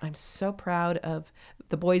kids. I'm so proud of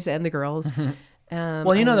the boys and the girls.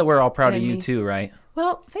 Well, you know that we're all proud of you too, right?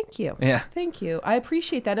 Well, thank you. Yeah. Thank you. I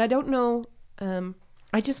appreciate that. I don't know.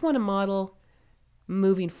 I just want to model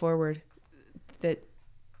moving forward that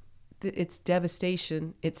it's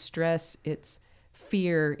devastation, it's stress, it's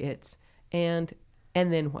fear, and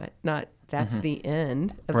then what? Not that's the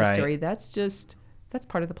end of the story. That's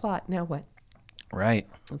part of the plot. Now what? Right.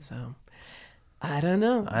 So I don't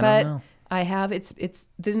know. I don't know. I have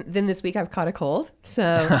then this week I've caught a cold.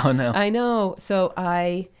 So oh no. I know. So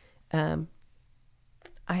I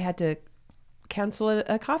had to cancel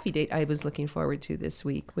a coffee date I was looking forward to this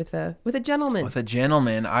week with a gentleman. With a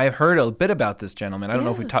gentleman. I've heard a bit about this gentleman. I don't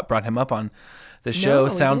know if we brought him up on the show. No,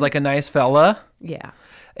 Sounds like a nice fella. Yeah.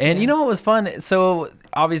 And you know what was fun? So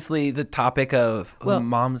obviously the topic of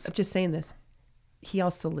moms. I'm just saying this. He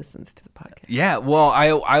also listens to the podcast. Yeah. Well,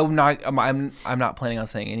 I'm not planning on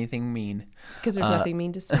saying anything mean. Because there's nothing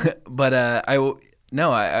mean to say. But I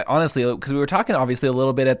honestly, because we were talking obviously a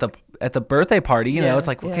little bit at the birthday party, you know, it's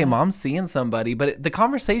like, okay, mom's seeing somebody, but the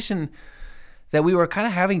conversation that we were kind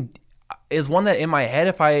of having is one that in my head,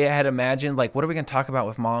 if I had imagined, like, what are we going to talk about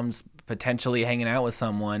with mom's potentially hanging out with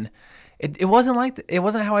someone? It wasn't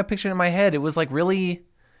how I pictured it in my head. It was like really,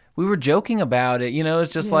 we were joking about it, you know,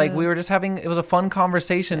 it's just like we were just having, it was a fun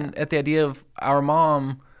conversation at the idea of our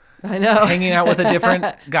mom I know. hanging out with a different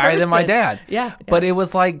guy than my dad. Yeah. But it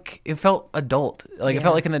was like, it felt adult. Like it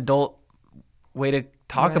felt like an adult way to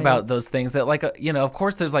talk about those things that, like, of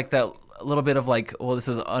course there's like that little bit of like, well, this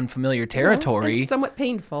is unfamiliar territory. And somewhat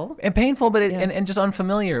painful. And painful, but and just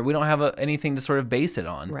unfamiliar. We don't have anything to sort of base it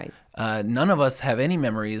on. Right. None of us have any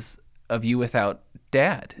memories of you without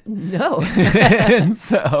dad. No. And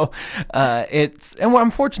so and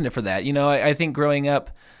I'm fortunate for that. You know, I think growing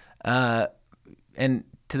up, and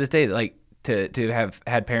to this day, like to have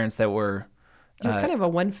had parents that were You're kind of a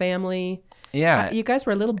one family. Yeah. You guys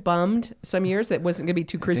were a little bummed some years that wasn't going to be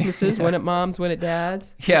two Christmases, one at mom's, one at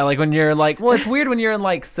dad's. Yeah, like when you're like, well, it's weird when you're in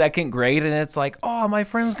like second grade and it's like, oh, my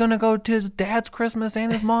friend's going to go to his dad's Christmas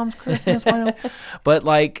and his mom's Christmas. But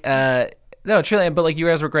like, no, truly, but like you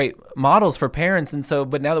guys were great models for parents. And so,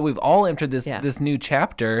 but now that we've all entered this new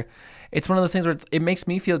chapter, it's one of those things where it makes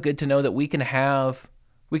me feel good to know that we can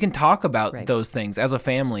talk about those things as a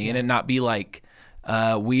family and it not be like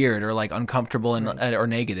weird or like uncomfortable and or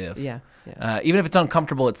negative. Yeah. Even if it's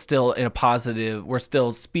uncomfortable, it's still in a positive. We're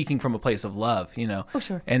still speaking from a place of love, you know. Oh,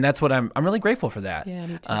 sure. And that's what I'm really grateful for that. Yeah,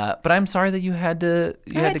 me too. But I'm sorry that you had to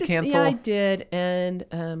cancel. Yeah, I did,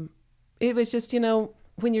 and it was just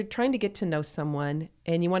when you're trying to get to know someone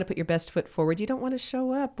and you want to put your best foot forward, you don't want to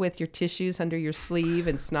show up with your tissues under your sleeve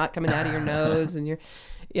and snot coming out of your nose and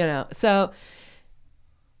so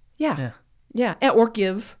yeah. Or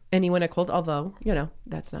give anyone a cold, although,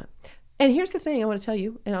 that's not. And here's the thing I want to tell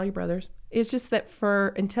you and all your brothers is just that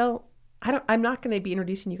I'm not going to be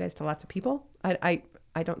introducing you guys to lots of people.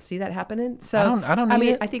 I don't see that happening. So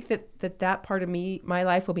I think that part of my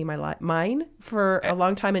life will be mine for a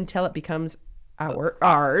long time until it becomes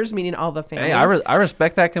ours, meaning all the families. Hey, I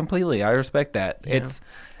respect that completely. I respect that. Yeah. It's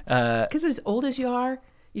because as old as you are,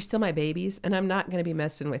 you're still my babies, and I'm not going to be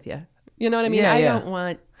messing with you. You know what I mean? Yeah, I don't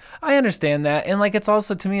want. I understand that, and like it's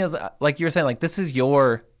also to me as like you were saying, like this is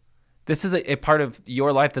a part of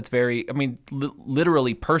your life that's very,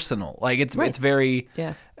 literally personal. Like it's very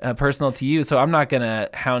personal to you. So I'm not gonna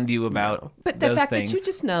hound you about. But the those fact things. that you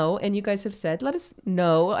just know, and you guys have said, let us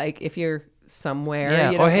know, like if you're somewhere.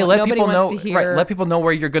 Yeah. Let people know. to hear. Right, let people know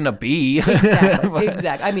where you're gonna be. Exactly.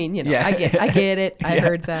 Exactly. I mean, I get it. I've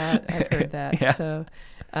heard that. Yeah. So.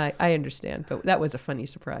 I understand, but that was a funny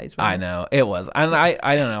surprise. I know it was, and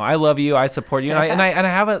I don't know. I love you. I support you, and I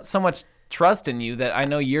have so much trust in you that I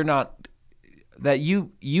know you're not. That you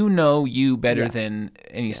know you better than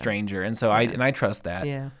any stranger, and so I trust that.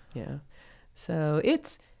 Yeah. So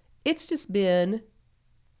it's just been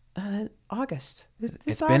August.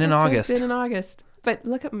 It's been in August. It's been in August. But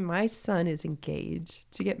look at my son is engaged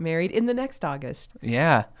to get married in the next August.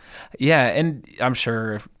 Yeah, and I'm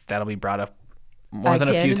sure that'll be brought up more than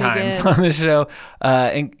a few times again. on the show.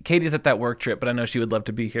 And Katie's at that work trip, but I know she would love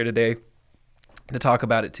to be here today to talk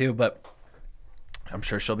about it too. But I'm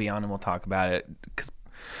sure she'll be on and we'll talk about it because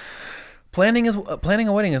planning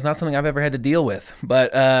a wedding is not something I've ever had to deal with.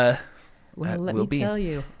 But let me tell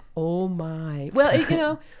you, oh my!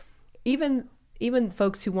 Well, even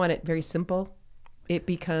folks who want it very simple, it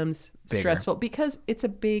becomes stressful because it's a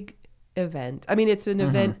big event. I mean, it's an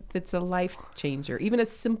event that's a life changer. Even a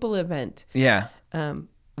simple event. Yeah.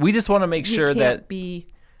 We just want to make sure that be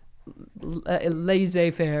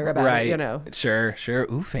laissez-faire about it, Sure.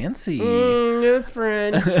 Ooh, fancy. It was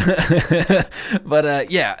French. But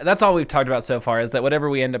that's all we've talked about so far is that whatever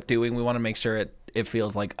we end up doing, we want to make sure it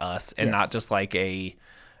feels like us and not just like a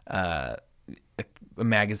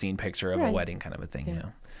magazine picture of a wedding kind of a thing,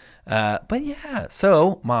 But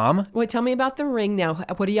so Mom. Wait, tell me about the ring now.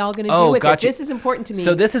 What are y'all going to do with it? This is important to me.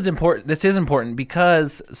 So this is important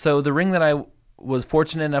because the ring that I was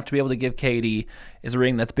fortunate enough to be able to give Katie is a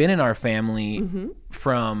ring that's been in our family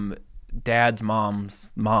from Dad's mom's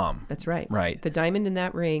mom. That's right. Right. The diamond in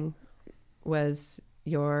that ring was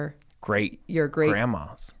your great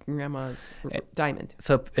grandma's diamond.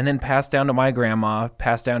 So, and then passed down to my grandma,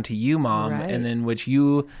 passed down to you, Mom, and then which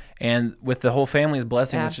you, and with the whole family's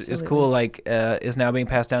blessing, Absolutely. which is cool, like, is now being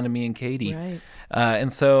passed down to me and Katie. Right.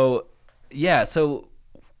 And so,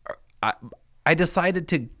 I decided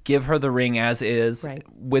to give her the ring as is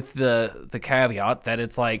with the caveat that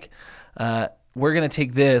it's like, we're going to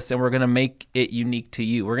take this and we're going to make it unique to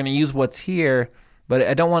you. We're going to use what's here, but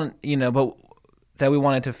I don't want, but that we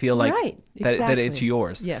want it to feel like that it's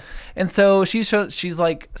yours. Yes. And so she's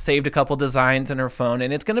like saved a couple designs in her phone,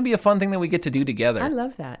 and it's going to be a fun thing that we get to do together. I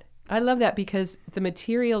love that because the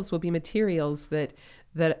materials will be materials that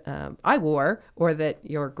I wore or that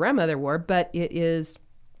your grandmother wore, but it is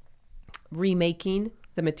remaking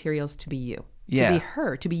the materials to be you, to be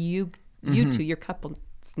her, to be you, you two, your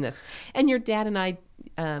coupleness. And your dad and I,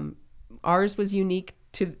 ours was unique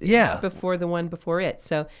to before the one before it.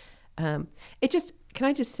 So it just, can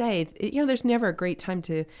I just say, there's never a great time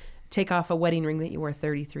to take off a wedding ring that you wore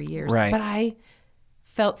 33 years. Right. But I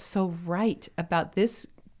felt so right about this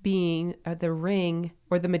being the ring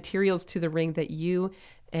or the materials to the ring that you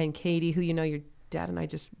and Katie, who your dad and I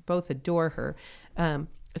just both adore her.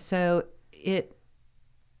 So it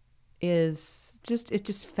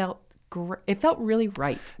just felt great. It felt really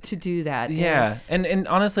right to do that. Yeah. And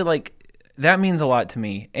honestly, like, that means a lot to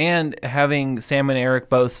me. And having Sam and Eric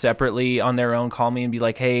both separately on their own call me and be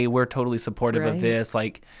like, hey, we're totally supportive of this.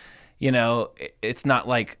 Like, it's not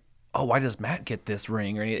like, oh, why does Matt get this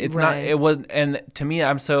ring? Or anything. It's not, it wasn't. And to me,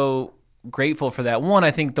 I'm so grateful for that. One,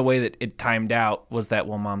 I think the way that it timed out was that,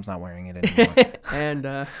 well, Mom's not wearing it anymore.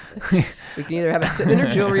 And we can either have it sitting in her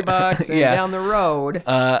jewelry box and down the road.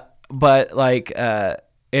 But like,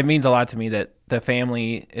 it means a lot to me that the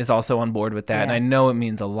family is also on board with that. Yeah. And I know it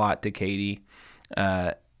means a lot to Katie.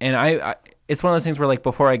 And I it's one of those things where, like,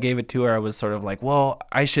 before I gave it to her, I was sort of like, well,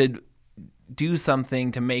 I should do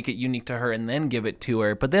something to make it unique to her and then give it to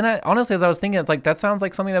her. But then honestly, as I was thinking, it's like, that sounds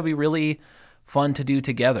like something that'd be really fun to do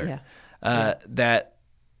together. That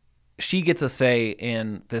she gets a say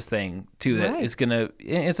in this thing too. That Right. is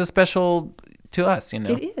it's a special to us, you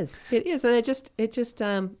know. It is,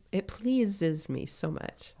 and it pleases me so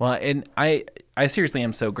much. Well, and I seriously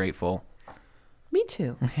am so grateful. Me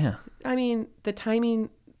too. Yeah. I mean, the timing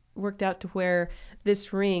worked out to where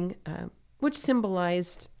this ring, which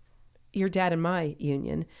symbolized your dad and my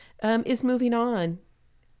union, is moving on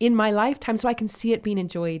in my lifetime, so I can see it being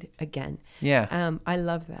enjoyed again. Yeah. I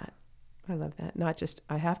love that. I love that. Not just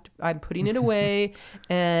I'm putting it away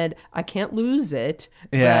and I can't lose it.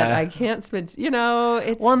 Yeah. But I can't spend,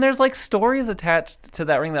 it's. Well, and there's like stories attached to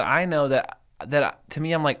that ring that I know that to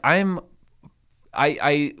me, I'm like,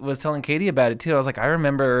 I was telling Katie about it too. I was like, I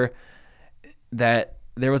remember that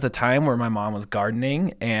there was a time where my mom was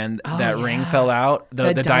gardening and that ring fell out.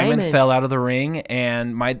 The diamond fell out of the ring,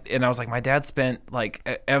 and I was like, my dad spent like,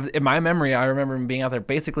 in my memory, I remember him being out there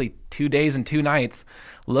basically 2 days and 2 nights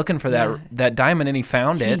looking for that diamond, and he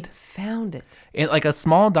found it. He found it. In like a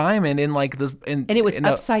small diamond in like this, and it was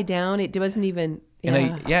upside down. It wasn't even.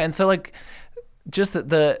 And so like, just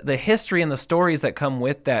the history and the stories that come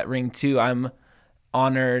with that ring too. I'm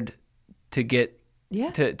honored to get.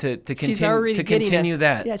 Yeah. To continue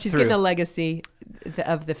that. Yeah, she's getting a legacy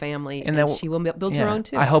of the family, and she will build her own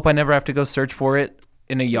too. I hope I never have to go search for it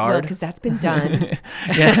in a yard. Because that's been done.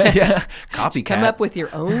 yeah. Copycat. Come up with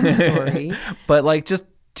your own story. But like just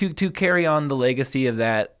to carry on the legacy of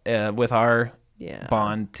that with our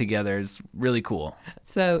bond together is really cool.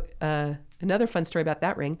 So another fun story about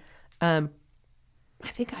that ring. I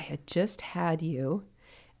think I had just had you,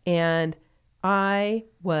 and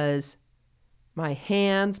my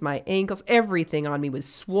hands, my ankles, everything on me was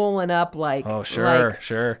swollen up like. Oh,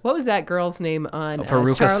 sure. What was that girl's name on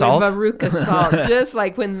Veruca Salt? Veruca Salt. Just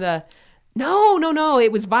like when No,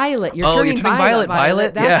 it was Violet. You're turning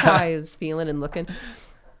Violet. That's how I was feeling and looking.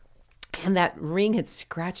 And that ring had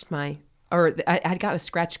scratched I'd got a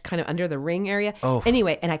scratch kind of under the ring area. Oh.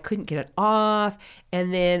 Anyway, and I couldn't get it off.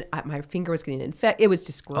 And then my finger was getting infected. It was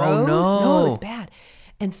just gross. Oh, no. It was bad.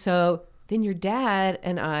 And so then your dad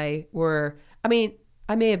and I were, I may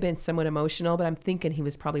have been somewhat emotional, but I'm thinking he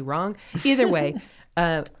was probably wrong. Either way,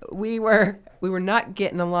 we were not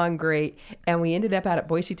getting along great, and we ended up out at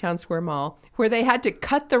Boise Town Square Mall, where they had to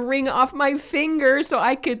cut the ring off my finger so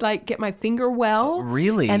I could like get my finger well.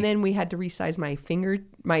 Really? And then we had to resize my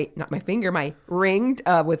ring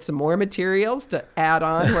with some more materials to add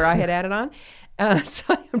on where I had added on.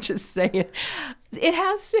 So I'm just saying, it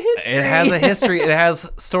has a history. It has a history. It has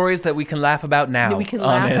stories that we can laugh about now. We can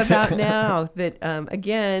laugh about now. That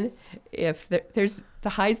again, if there's the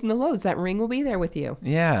highs and the lows, that ring will be there with you.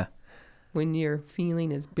 Yeah. When you're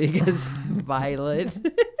feeling as big as Violet.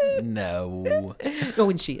 No. No,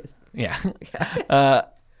 when she is. Yeah.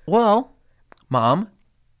 Well, Mom,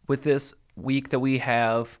 with this week that we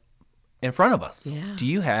have in front of us, do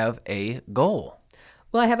you have a goal?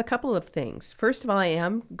 Well, I have a couple of things. First of all, I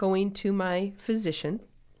am going to my physician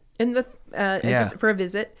just for a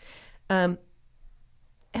visit. And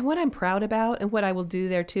what I'm proud about and what I will do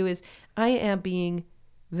there too is I am being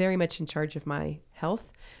very much in charge of my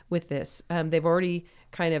health with this. They've already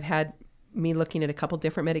kind of had me looking at a couple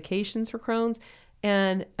different medications for Crohn's,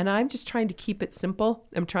 and I'm just trying to keep it simple.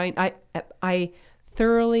 I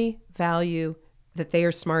thoroughly value that they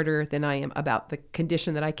are smarter than I am about the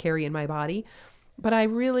condition that I carry in my body. But I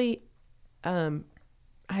really, I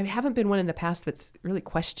haven't been one in the past that's really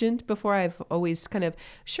questioned before. I've always kind of,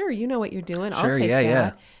 sure, you know what you're doing. I'll take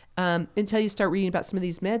that. Until you start reading about some of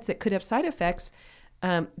these meds that could have side effects,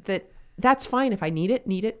 that's fine. If I need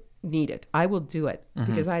it. I will do it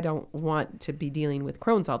because I don't want to be dealing with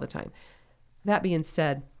Crohn's all the time. That being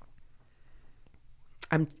said,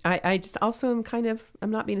 I just also am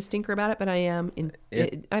I'm not being a stinker about it, but I am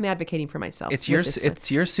I'm advocating for myself. It's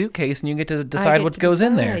your suitcase, and you get to decide what goes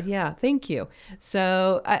in there. Yeah, thank you.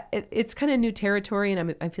 So it's kind of new territory,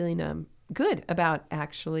 and I'm feeling good about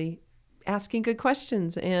actually asking good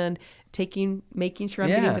questions and making sure I'm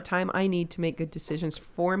getting the time I need to make good decisions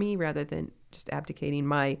for me, rather than just abdicating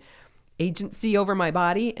my agency over my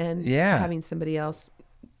body and having somebody else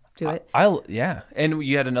do it. And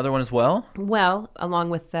you had another one as well? Well, along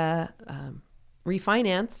with the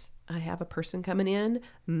refinance, I have a person coming in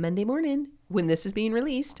Monday morning. When this is being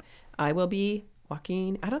released, I will be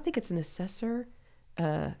walking. I don't think it's an assessor.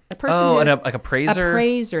 A person like appraiser?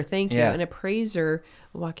 Appraiser, thank you. An appraiser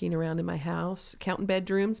walking around in my house, counting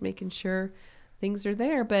bedrooms, making sure things are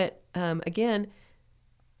there. But again,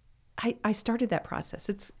 I started that process.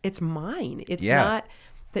 It's mine. It's not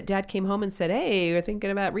that Dad came home and said, "Hey, we're thinking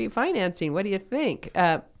about refinancing. What do you think?"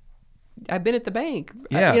 I've been at the bank.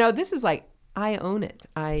 This is like, I own it.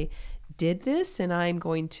 I did this, and I'm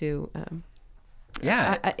going to.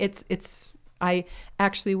 Yeah. I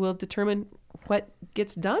actually will determine what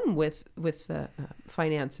gets done with the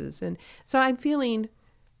finances, and so I'm feeling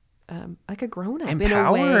like a grown up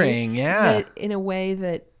Empowering, yeah. in a way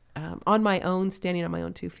that on my own, standing on my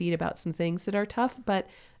own 2 feet about some things that are tough, but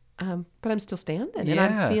I'm still standing, and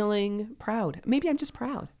I'm feeling proud. Maybe I'm just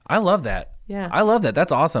proud. I love that. Yeah. I love that.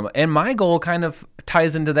 That's awesome. And my goal kind of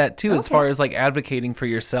ties into that too, as far as like advocating for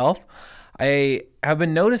yourself. I have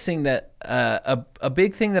been noticing that a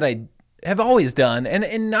big thing that I have always done,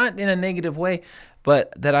 and not in a negative way,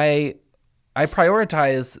 but that I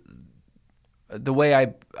prioritize the way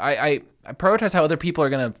I prioritize how other people are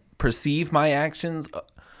going to perceive my actions.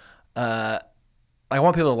 I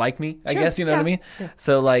want people to like me, I guess, you know what I mean? Yeah.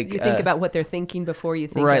 So like... You think about what they're thinking before you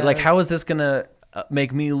think Right, like how is this going to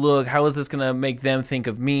make me look? How is this going to make them think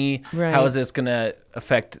of me? Right. How is this going to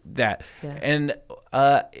affect that? Yeah. And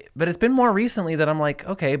but it's been more recently that I'm like,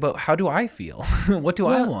 okay, but how do I feel? What do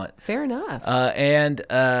I want? Fair enough. And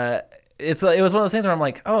it was one of those things where I'm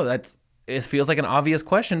like, oh, it feels like an obvious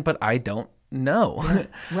question, but I don't know.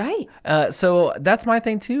 Right. So that's my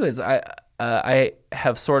thing too, is I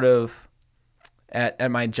have sort of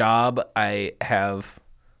at my job, I have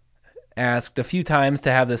asked a few times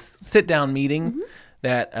to have this sit down meeting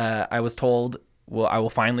that I was told, well, I will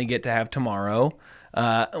finally get to have tomorrow.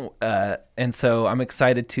 And so I'm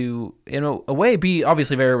excited to, in a way, be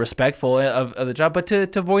obviously very respectful of the job, but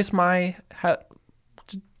to voice my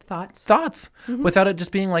thoughts without it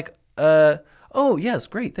just being like, oh yes,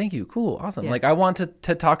 great, thank you, cool, awesome. Like I want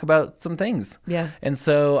to talk about some things. Yeah. And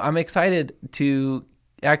so I'm excited to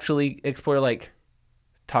actually explore like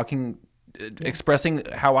expressing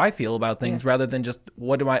how I feel about things rather than just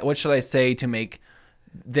what should I say to make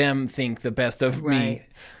them think the best of me.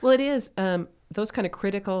 Well, it is those kind of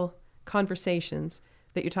critical conversations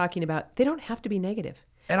that you're talking about. They don't have to be negative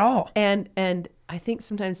at all. And I think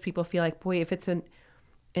sometimes people feel like, boy, if it's an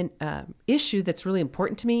issue that's really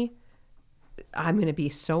important to me, I'm going to be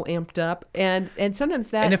so amped up, and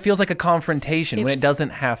sometimes that, and it feels like a confrontation when it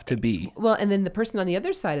doesn't have to be. Well, and then the person on the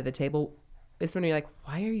other side of the table is when you're like,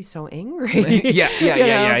 why are you so angry?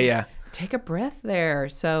 Yeah. Take a breath there.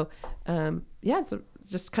 So, so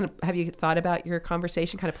just kind of, have you thought about your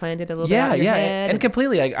conversation, kind of planned it a little bit out in your head? And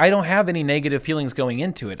completely. I don't have any negative feelings going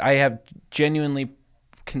into it. I have genuinely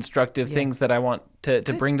constructive things that I want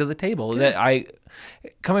to bring to the table. Good. That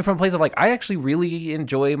coming from a place of like, I actually really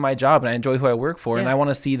enjoy my job and I enjoy who I work for, and I want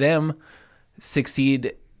to see them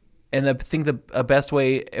succeed. And I think the best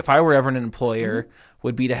way, if I were ever an employer,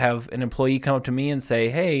 would be to have an employee come up to me and say,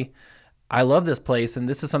 hey, I love this place, and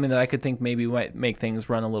this is something that I could think maybe might make things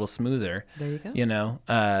run a little smoother. There you go. You know,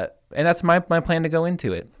 and that's my plan to go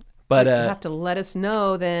into it. But you have to let us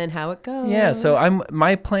know then how it goes. Yeah, so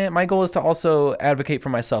my goal is to also advocate for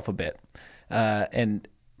myself a bit, and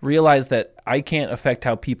realize that I can't affect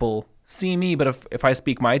how people see me, but if I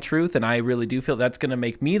speak my truth, and I really do feel that's going to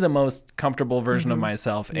make me the most comfortable version of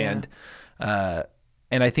myself, and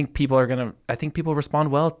I think people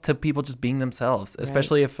respond well to people just being themselves,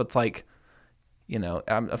 especially if it's like, you know,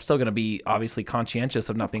 I'm still going to be obviously conscientious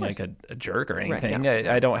of not being like a jerk or anything. Right,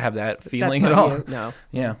 no. I don't have that feeling at all. No.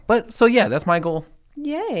 Yeah. But so yeah, that's my goal.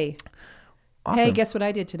 Yay. Awesome. Hey, guess what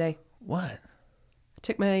I did today? What? I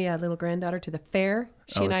took my little granddaughter to the fair.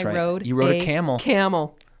 She and I rode. You rode a camel.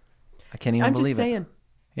 Camel. I can't even believe it. I'm just saying.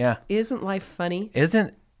 Yeah. Isn't life funny?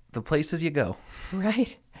 Isn't the places you go.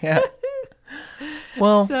 Right. Yeah.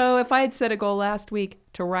 Well. So if I had set a goal last week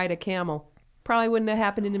to ride a camel, probably wouldn't have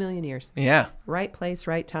happened in a million years. Yeah. Right place,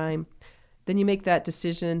 right time. Then you make that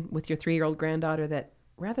decision with your 3-year-old granddaughter that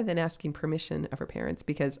rather than asking permission of her parents,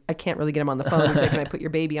 because I can't really get them on the phone and say, can I put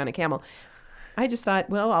your baby on a camel? I just thought,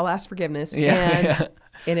 well, I'll ask forgiveness. And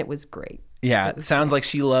it was great. Yeah. It sounds like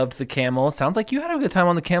she loved the camel. Sounds like you had a good time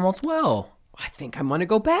on the camel as well. I think I'm going to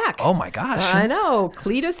go back. Oh my gosh. I know.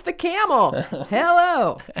 Cletus the camel.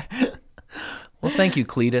 Hello. Well, thank you,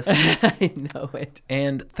 Cletus. I know it.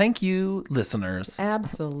 And thank you, listeners.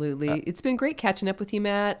 Absolutely. It's been great catching up with you,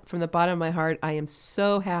 Matt. From the bottom of my heart, I am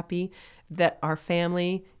so happy that our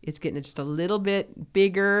family is getting just a little bit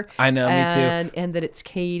bigger. I know, me too. And that it's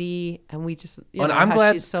Katie, and we just, I'm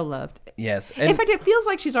glad she's so loved. Yes. In fact, it feels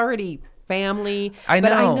like she's already family. I know.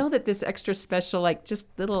 But I know that this extra special, like just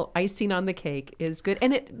little icing on the cake is good.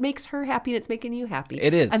 And it makes her happy and it's making you happy.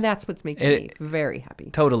 It is. And that's what's making me very happy.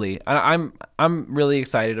 Totally. I'm really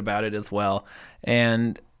excited about it as well.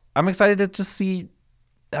 And I'm excited to just see,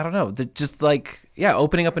 I don't know, just like,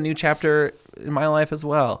 opening up a new chapter in my life as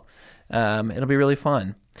well. It'll be really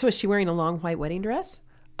fun. So is she wearing a long white wedding dress?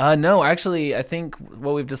 No, actually, I think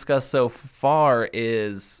what we've discussed so far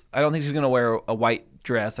is I don't think she's gonna wear a white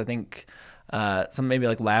dress. I think some maybe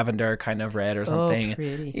like lavender kind of red or something. Oh,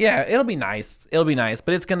 pretty. Yeah, it'll be nice. It'll be nice,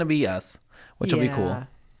 but it's gonna be us, which will be cool.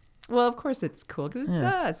 Well, of course it's cool because it's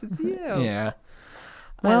us. It's you. Yeah.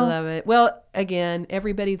 I love it. Well, again,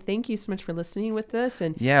 everybody, thank you so much for listening with us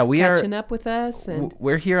and we are catching up with us. And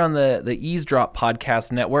we're here on the Eavesdrop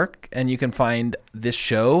Podcast Network, and you can find this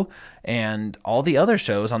show and all the other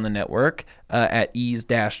shows on the network at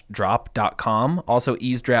ease-drop.com. Also,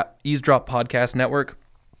 Eavesdrop Podcast Network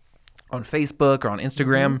on Facebook or on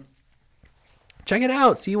Instagram. Check it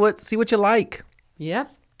out. See what you like. Yeah.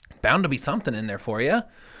 Bound to be something in there for you.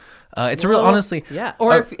 It's a real, honestly. Yeah.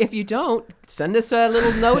 Or if you don't, send us a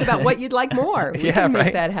little note about what you'd like more. We can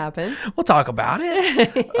make that happen. We'll talk about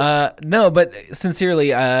it. No, but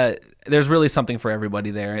sincerely, there's really something for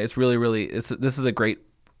everybody there. It's really, really, this is a great,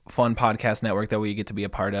 fun podcast network that we get to be a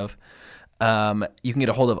part of. You can get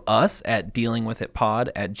a hold of us at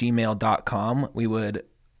dealingwithitpod@gmail.com. We would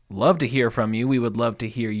love to hear from you. We would love to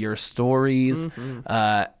hear your stories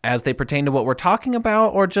as they pertain to what we're talking about,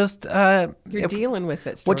 or just you're dealing with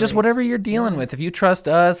it. Well, just whatever you're dealing with. If you trust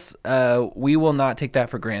us, we will not take that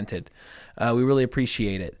for granted. We really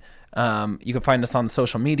appreciate it. You can find us on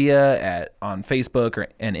social media on Facebook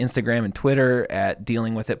and Instagram and Twitter at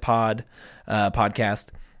Dealing With It podcast.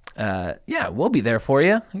 We'll be there for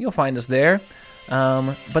you. You'll find us there.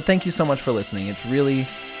 But thank you so much for listening. It's really,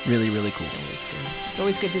 really, really cool. It's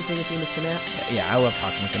always good visiting with you, Mr. Matt. Yeah, I love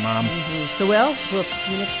talking with your mom. So, we'll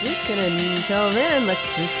see you next week. And until then, let's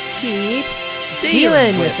just keep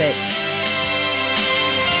dealing with it.